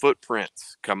get some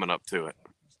footprints coming up to it.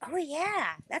 Oh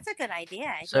yeah. That's a good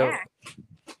idea.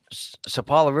 So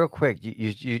Paula, real quick,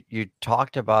 you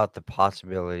talked about the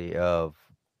possibility of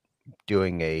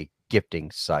doing a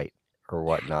gifting site or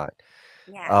whatnot.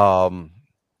 Yeah.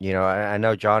 I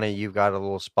know, Jonny, you've got a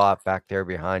little spot back there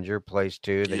behind your place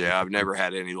too. I've never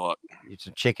had any luck.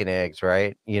 Some chicken eggs,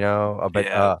 right? But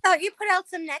you put out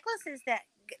some necklaces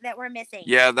that were missing.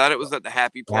 Yeah, it was at the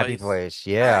Happy Place. Happy Place,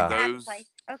 yeah. Happy Place.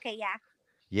 Okay, yeah.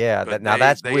 Yeah,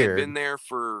 that's weird.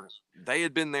 They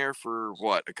had been there for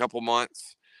what, a couple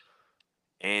months,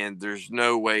 and there's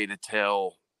no way to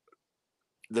tell.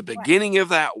 The beginning of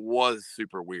that was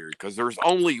super weird because there's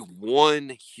only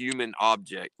one human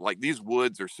object. Like, these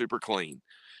woods are super clean.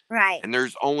 Right. And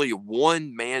there's only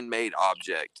one man-made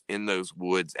object in those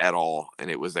woods at all. And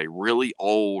it was a really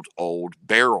old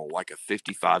barrel, like a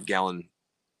 55-gallon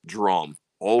drum,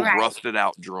 rusted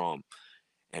out drum.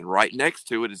 And right next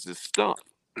to it is this stump.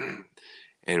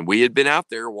 And we had been out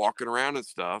there walking around and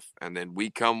stuff. And then we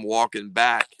come walking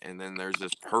back, and then there's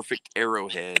this perfect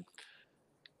arrowhead.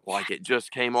 Like it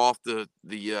just came off the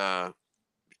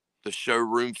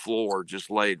showroom floor,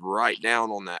 just laid right down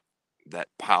on that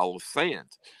pile of sand.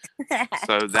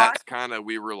 So that's kind of,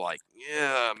 we were like,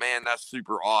 yeah, man, that's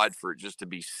super odd for it just to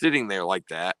be sitting there like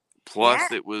that.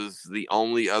 Plus, it was the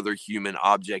only other human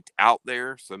object out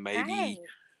there. So maybe,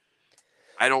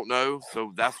 I don't know.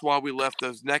 So that's why we left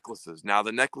those necklaces. Now,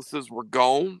 the necklaces were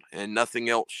gone and nothing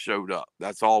else showed up.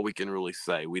 That's all we can really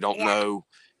say. We don't know.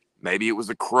 Maybe it was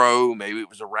a crow. Maybe it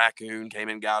was a raccoon came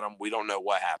and got them. We don't know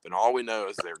what happened. All we know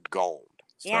is they're gone.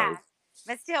 Yeah,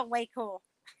 but still way cool.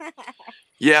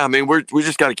 Yeah, I mean, we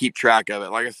just got to keep track of it.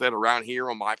 Like I said, around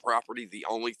here on my property, the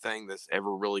only thing that's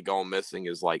ever really gone missing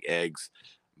is like eggs.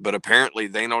 But apparently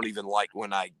they don't even like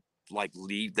when I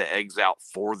leave the eggs out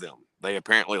for them. They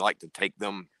apparently like to take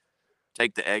the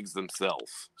eggs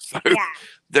themselves. So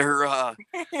they're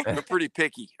pretty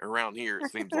picky around here,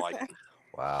 it seems like.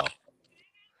 Wow.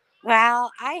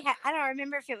 Well, I don't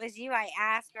remember if it was you I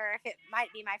asked or if it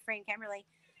might be my friend Kimberly.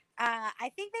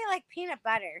 I think they like peanut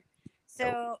butter.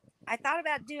 So I thought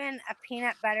about doing a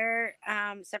peanut butter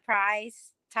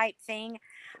surprise type thing,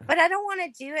 but I don't want to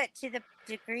do it to the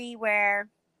degree where,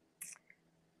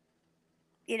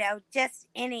 just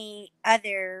any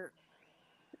other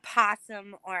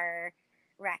possum or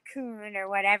raccoon or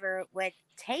whatever would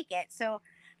take it. So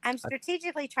I'm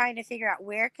strategically trying to figure out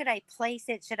where could I place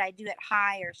it. Should I do it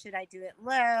high or should I do it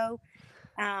low?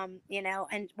 And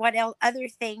what other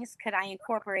things could I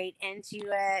incorporate into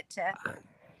it to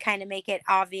kind of make it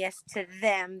obvious to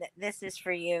them that this is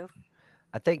for you.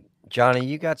 I think, Jonny,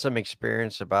 you got some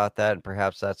experience about that, and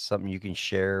perhaps that's something you can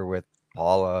share with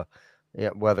Paula,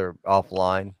 whether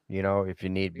offline, if you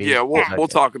need be. Yeah, Yeah. we'll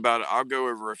talk about it. I'll go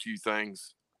over a few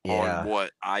things Yeah. on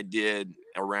what I did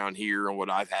around here and what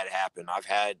I've had happen. I've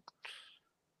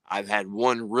had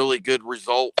one really good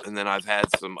result, and then I've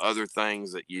had some other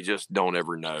things that you just don't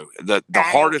ever know. The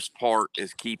hardest part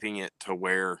is keeping it to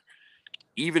where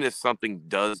even if something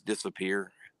does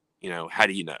disappear, how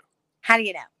do you know? How do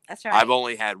you know? That's right. I've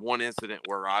only had one incident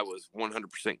where I was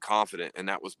 100% confident, and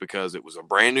that was because it was a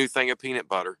brand new thing of peanut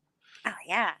butter. Oh,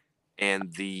 yeah.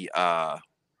 And the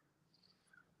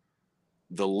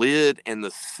lid and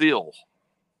the seal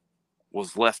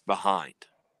was left behind,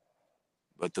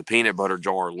 but the peanut butter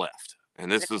jar left.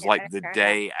 And this was like the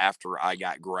day after I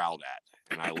got growled at,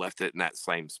 and I left it in that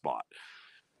same spot.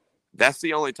 That's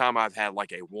the only time I've had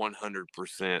like a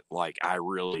 100%, like I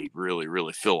really, really,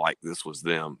 really feel like this was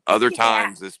them. Other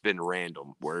times it's been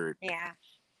random where, it's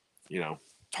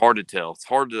hard to tell. It's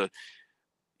hard to,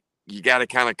 you got to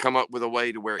kind of come up with a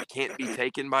way to where it can't be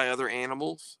taken by other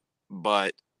animals,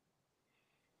 but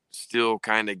still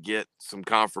kind of get some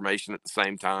confirmation at the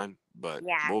same time. But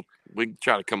we can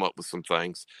try to come up with some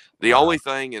things. The only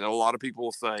thing, and a lot of people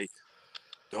will say,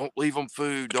 don't leave them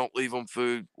food. Don't leave them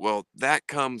food. Well, that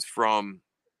comes from,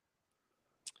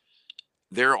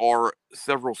 there are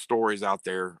several stories out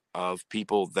there of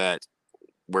people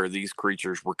where these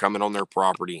creatures were coming on their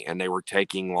property and they were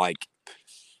taking like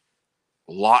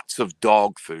lots of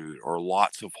dog food or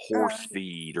lots of horse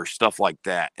feed or stuff like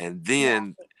that. And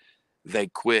then they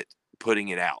quit putting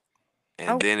it out.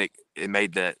 And then it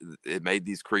made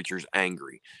these creatures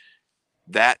angry.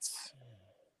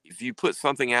 If you put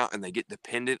something out and they get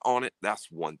dependent on it, that's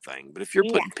one thing. But if you're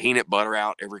putting peanut butter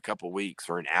out every couple of weeks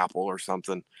or an apple or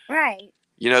something, right?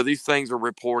 These things are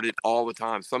reported all the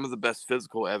time. Some of the best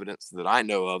physical evidence that I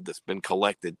know of that's been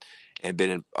collected and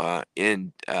been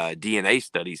in DNA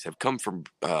studies have come from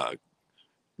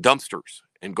dumpsters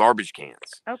and garbage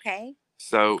cans. Okay.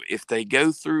 So if they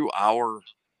go through our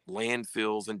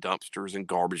landfills and dumpsters and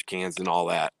garbage cans and all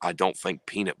that, I don't think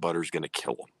peanut butter is going to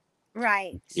kill them.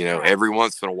 Right. Every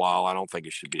once in a while, I don't think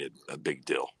it should be a big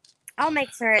deal. I'll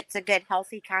make sure it's a good,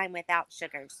 healthy kind without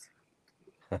sugars.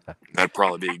 That'd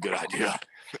probably be a good idea.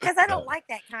 Because I don't like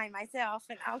that kind myself,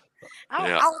 and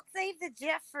I'll save the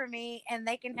Jif for me, and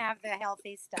they can have the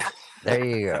healthy stuff. There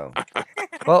you go.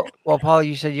 well, Paul,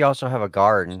 you said you also have a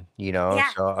garden,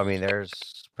 so I mean, there's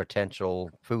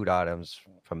potential food items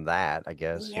from that, I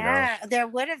guess. Yeah, there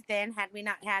would have been had we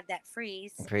not had that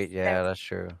freeze. Yeah, that's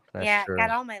true. That's true. Got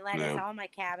all my lettuce, all my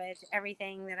cabbage,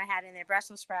 everything that I had in there,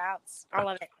 Brussels sprouts, all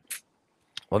of it.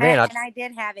 Well, man, and I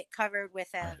did have it covered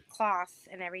with a cloth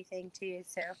and everything too,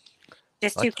 so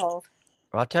just too cold.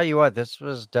 Well, I'll tell you what, this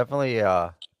was definitely,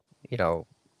 a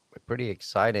pretty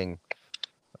exciting,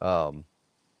 podcast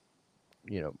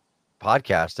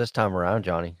this time around,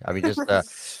 Jonny. I mean, just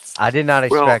I did not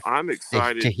expect I'm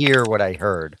excited to hear what I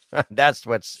heard. That's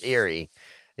what's eerie,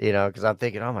 because I'm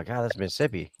thinking, oh my God, that's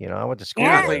Mississippi. I went to school.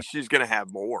 I think she's going to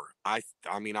have more. I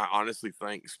mean, I honestly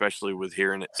think, especially with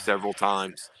hearing it several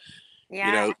times,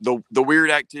 the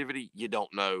weird activity, you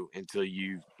don't know until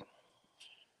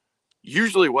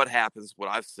usually what happens, what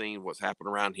I've seen, what's happened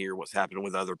around here, what's happening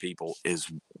with other people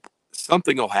is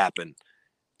something will happen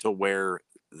to where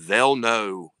they'll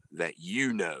know that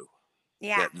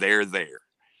that they're there.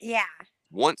 Yeah.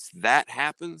 Once that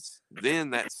happens, then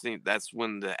that's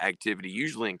when the activity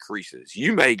usually increases.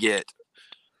 You may get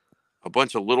a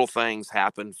bunch of little things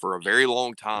happen for a very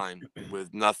long time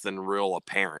with nothing real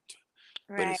apparent.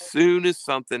 Right. But as soon as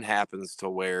something happens to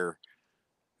where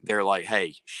they're like,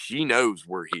 hey, she knows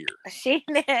we're here. She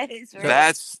knows.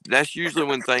 Right? That's usually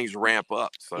when things ramp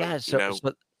up. So, yeah. So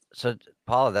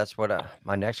Paula, that's what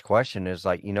my next question is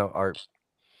like, you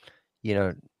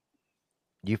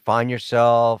find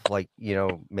yourself like,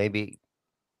 maybe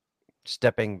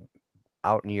stepping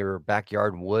out in your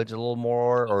backyard woods a little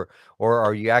more, or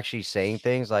are you actually saying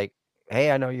things like,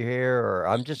 hey, I know you're here, or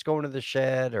I'm just going to the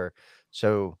shed, or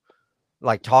so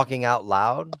like talking out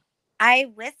loud? I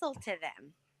whistle to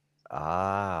them.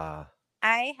 Ah.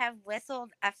 I have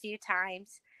whistled a few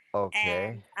times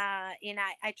Okay. And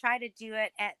I try to do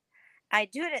it at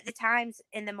the times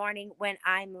in the morning when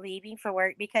I'm leaving for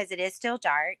work because it is still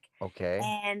dark. Okay.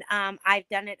 And I've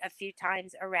done it a few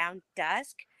times around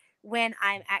dusk when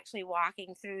I'm actually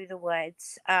walking through the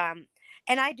woods.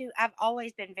 And I've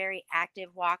always been very active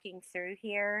walking through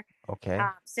here Okay.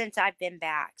 since I've been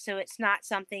back. So it's not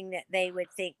something that they would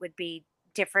think would be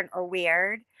different or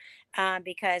weird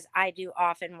because I do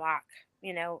often walk,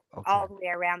 Okay. all the way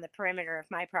around the perimeter of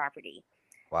my property.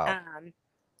 Wow. Um,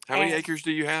 How many and acres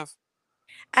do you have?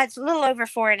 it's a little over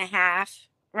 4.5,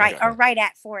 right? Okay. Or right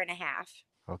at 4.5.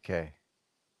 Okay.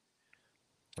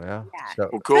 Well, Yeah. so Well,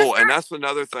 So it's cool. And not, that's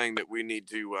another thing that we need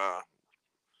to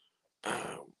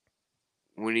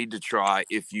try,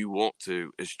 if you want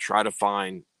to, is try to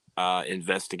find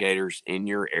investigators in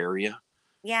your area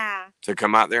yeah. to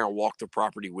come out there and walk the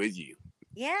property with you.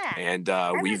 Yeah. And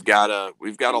I we've would, got a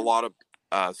lot of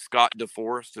Scott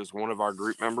DeForest is one of our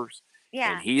group members, and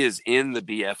yeah. he is in the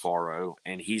BFRO,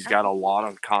 and he's got a Okay. lot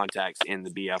of contacts in the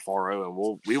BFRO,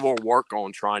 and we will work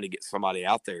on trying to get somebody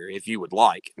out there if you would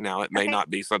like. Now, it may Okay. not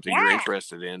be something you're Yeah.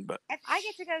 interested in, but If I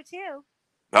get to go too.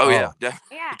 oh yeah, oh, Yeah.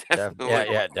 yeah,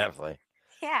 definitely. yeah, definitely.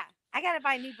 Yeah. I got to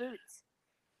buy new boots.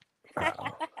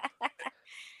 Wow.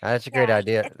 That's a great Yeah.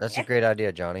 idea. That's a great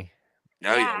idea, Johnny.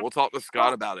 Oh yeah, Yeah. we'll talk to Scott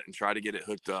Well, about it and try to get it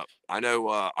hooked up. I know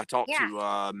I talked yeah.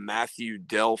 to Matthew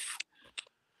Delph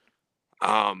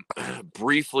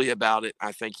briefly about it.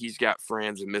 I think he's got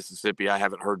friends in Mississippi. I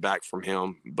haven't heard back from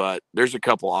him, but there's a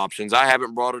couple options. I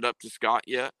haven't brought it up to Scott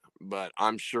yet, but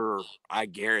I'm sure, I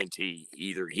guarantee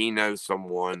either he knows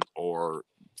someone or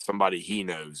somebody he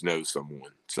knows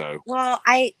someone. So Well,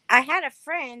 I had a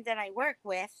friend that I work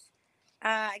with.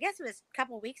 I guess it was a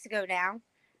couple weeks ago now.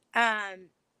 Um,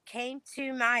 Came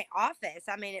to my office.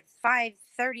 I mean, at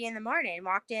 5:30 in the morning,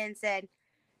 walked in and said,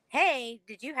 "Hey,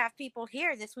 did you have people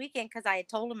here this weekend?" Because I had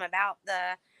told him about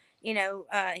the,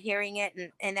 hearing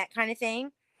it and that kind of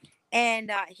thing.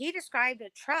 And he described a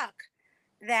truck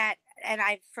and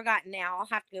I've forgotten now. I'll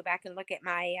have to go back and look at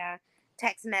my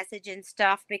text message and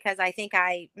stuff because I think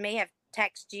I may have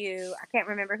texted you. I can't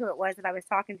remember who it was that I was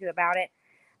talking to about it,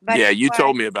 but yeah, it you was,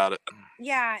 told me about it.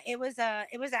 yeah, it was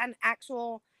an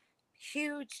actual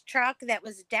huge truck that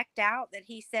was decked out that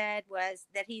he said was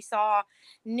that he saw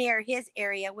near his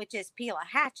area, which is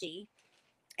Pelahatchie.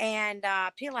 And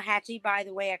Pelahatchie, by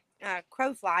the way,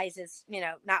 crow flies is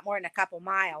not more than a couple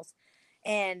miles,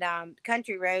 and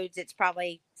country roads it's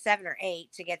probably 7 or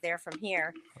 8 to get there from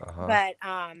here. Uh-huh. But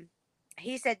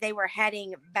he said they were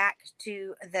heading back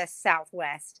to the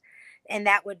southwest, and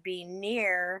that would be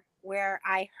near where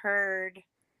I heard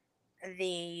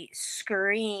the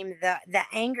scream, the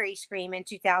angry scream in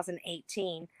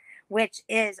 2018, which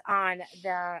is on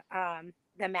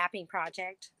the mapping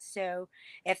project. So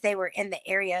if they were in the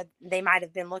area, they might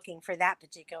have been looking for that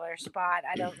particular spot.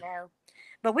 I don't know.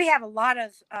 But we have a lot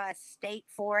of state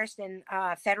forest and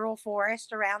federal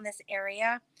forest around this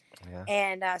area. Yeah.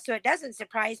 And so it doesn't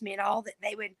surprise me at all that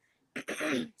they would,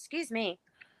 excuse me,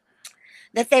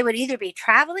 that they would either be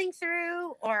traveling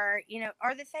through or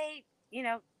that they,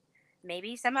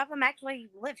 maybe some of them actually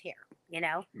live here,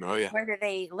 Oh yeah. whether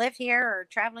they live here or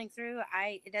traveling through.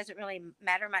 It doesn't really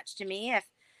matter much to me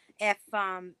if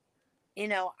I'm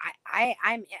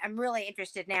really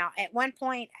interested now. At one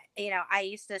point, I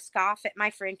used to scoff at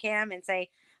my friend Kim and say,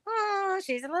 "Oh,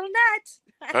 she's a little nut."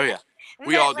 Oh yeah.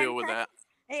 We all deal with that.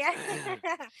 Yeah.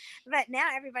 But now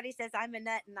everybody says I'm a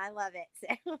nut and I love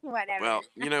it. So whatever.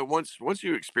 Well, once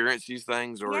you experience these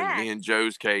things, or in Yeah. me and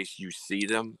Joe's case, you see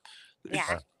them,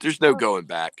 Yeah. there's no going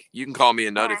back. You can call me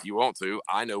a nut Yeah. if you want to.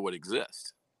 I know what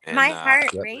exists. And My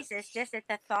heart Yep. races just at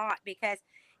the thought because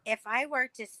if I were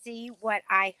to see what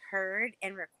I heard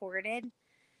and recorded,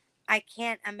 I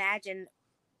can't imagine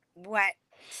what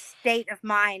state of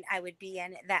mind I would be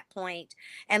in at that point.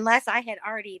 Unless I had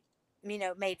already,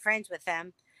 made friends with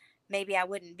them, maybe I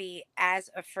wouldn't be as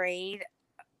afraid.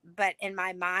 But in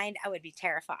my mind, I would be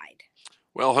terrified.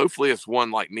 well, hopefully it's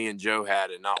one like me and Joe had,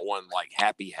 and not one like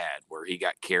Happy had, where he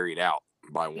got carried out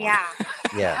by one. Yeah.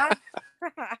 Yeah.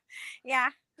 Yeah.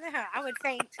 I would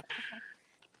faint.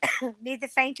 Need the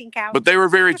fainting couch. But they were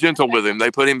very gentle with him.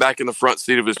 They put him back in the front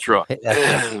seat of his truck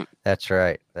That's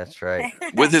right. That's right.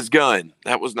 with his gun.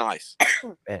 That was nice.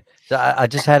 Man. So I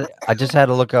just had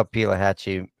to look up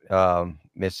Pelahatchie,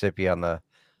 Mississippi on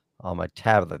my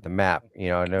tablet, the map.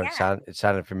 I know Yeah. it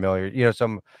sounded familiar.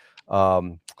 Some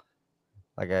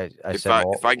like I said.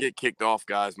 If I get kicked off,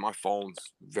 guys, my phone's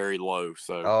very low.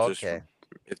 So Okay.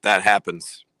 If that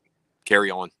happens,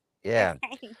 carry on. Yeah.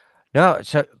 No,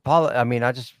 so Paula, I mean,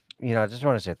 I just want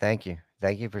to say thank you.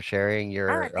 Thank you for sharing Oh,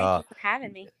 your thank you for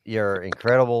having me. your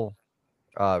incredible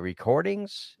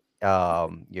recordings,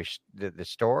 the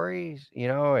stories,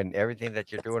 and everything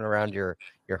that you're doing around your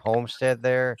homestead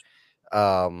there.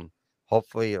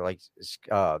 Hopefully, like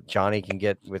Jonny can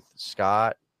get with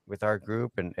Scott with our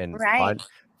group and Right.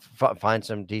 find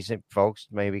some decent folks,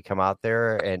 maybe come out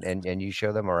there and you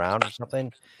show them around or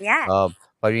something. Yeah.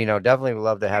 But definitely would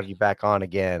love to have you back on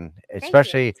again, Thank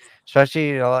you.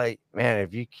 especially like, man,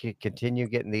 if you continue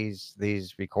getting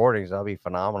these recordings, that'll be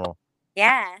phenomenal.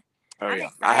 Yeah. Oh I'm yeah,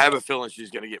 I have excited. a feeling she's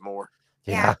gonna get more.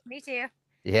 Yeah, me too.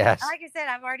 Yes. Like I said,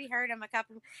 I've already heard them a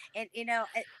couple, and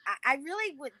I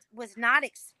really was not.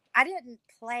 I didn't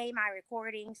play my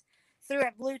recordings through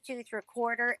a Bluetooth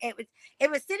recorder. It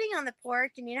was sitting on the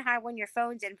porch, and you know how when your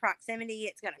phone's in proximity,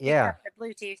 it's going to pick up the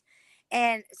Bluetooth,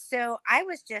 and so I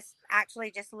was just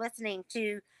listening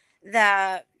to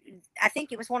the. I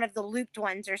think it was one of the looped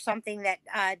ones or something that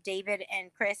David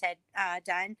and Chris had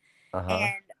done,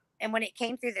 and when it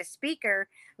came through the speaker,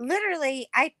 literally,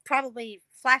 I probably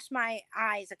flashed my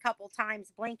eyes a couple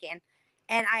times blinking,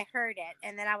 and I heard it,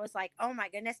 and then I was like, "Oh my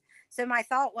goodness!" So my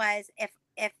thought was, if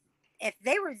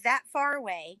they were that far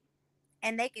away,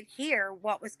 and they could hear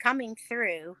what was coming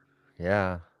through,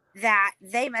 that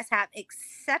they must have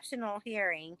exceptional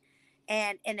hearing,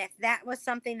 and if that was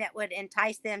something that would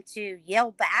entice them to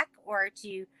yell back or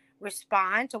to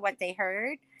respond to what they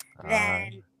heard,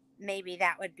 then maybe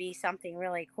that would be something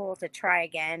really cool to try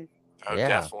again. Oh,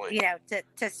 definitely.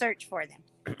 To search for them.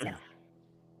 So.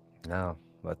 No,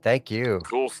 well, thank you.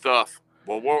 Cool stuff.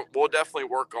 Well, we'll definitely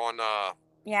work on.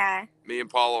 Yeah. Me and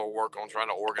Paula will work on trying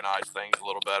to organize things a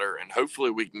little better, and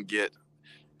hopefully we can get.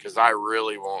 Because I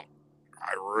really want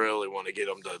to get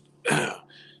them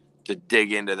to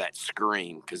dig into that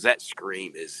scream, because that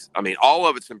scream is. I mean, all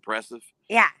of it's impressive.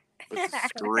 Yeah. But the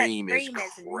scream is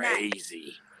crazy.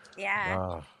 Nuts.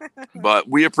 Yeah. But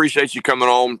we appreciate you coming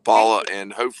on, Paula,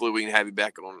 and hopefully we can have you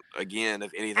back on again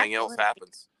if anything else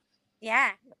happens.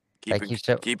 Yeah.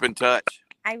 Keep in touch.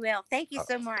 I will. Thank you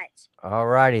so much. All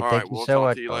righty. Thank you so much. We'll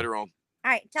talk to you later on.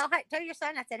 All right. Tell your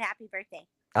son I said happy birthday.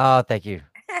 Oh, thank you.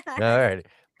 All right.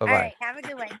 Bye-bye. All right. Have a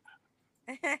good one.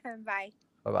 Bye.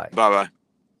 Bye-bye. Bye-bye.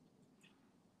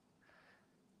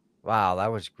 Wow, that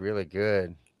was really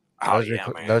good. Oh,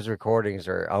 man. Those recordings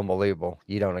are unbelievable.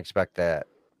 You don't expect that,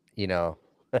 No.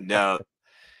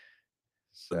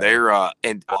 So. They're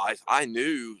and I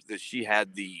knew that she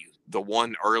had the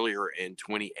one earlier in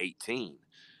 2018,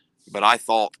 but I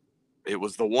thought it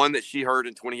was the one that she heard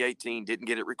in 2018, didn't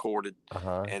get it recorded,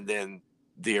 and then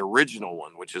the original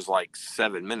one, which is like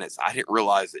 7 minutes. I didn't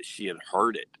realize that she had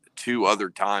heard it 2 other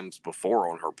times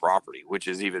before on her property, which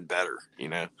is even better,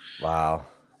 Wow.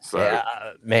 So,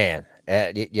 man,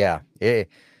 it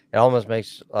almost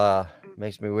makes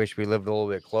me wish we lived a little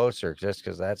bit closer, just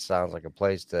because that sounds like a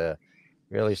place to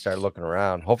really start looking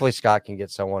around. Hopefully Scott can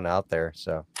get someone out there.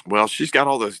 So, well, she's got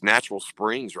all those natural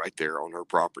springs right there on her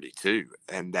property too,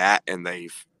 and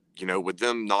they've, with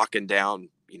them knocking down,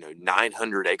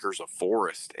 900 acres of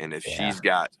forest, and if she's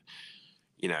got,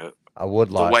 a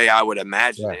woodlot, the way I would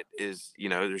imagine it is,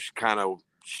 there's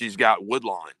she's got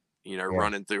woodlawn,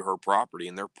 running through her property,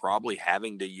 and they're probably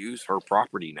having to use her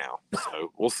property now.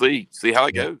 So we'll see how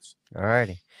it goes. All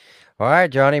righty. All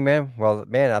right, Jonny, man. Well,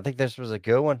 man, I think this was a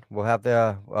good one. We'll have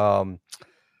to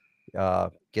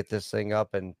get this thing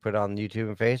up and put it on YouTube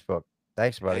and Facebook.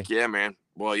 Thanks, buddy. Heck yeah, man.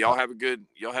 Well, y'all have a good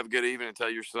evening, and tell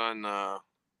your son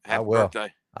happy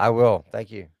birthday. I will.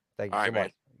 Thank you. Thank you so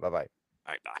much. Bye-bye. All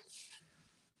right, bye.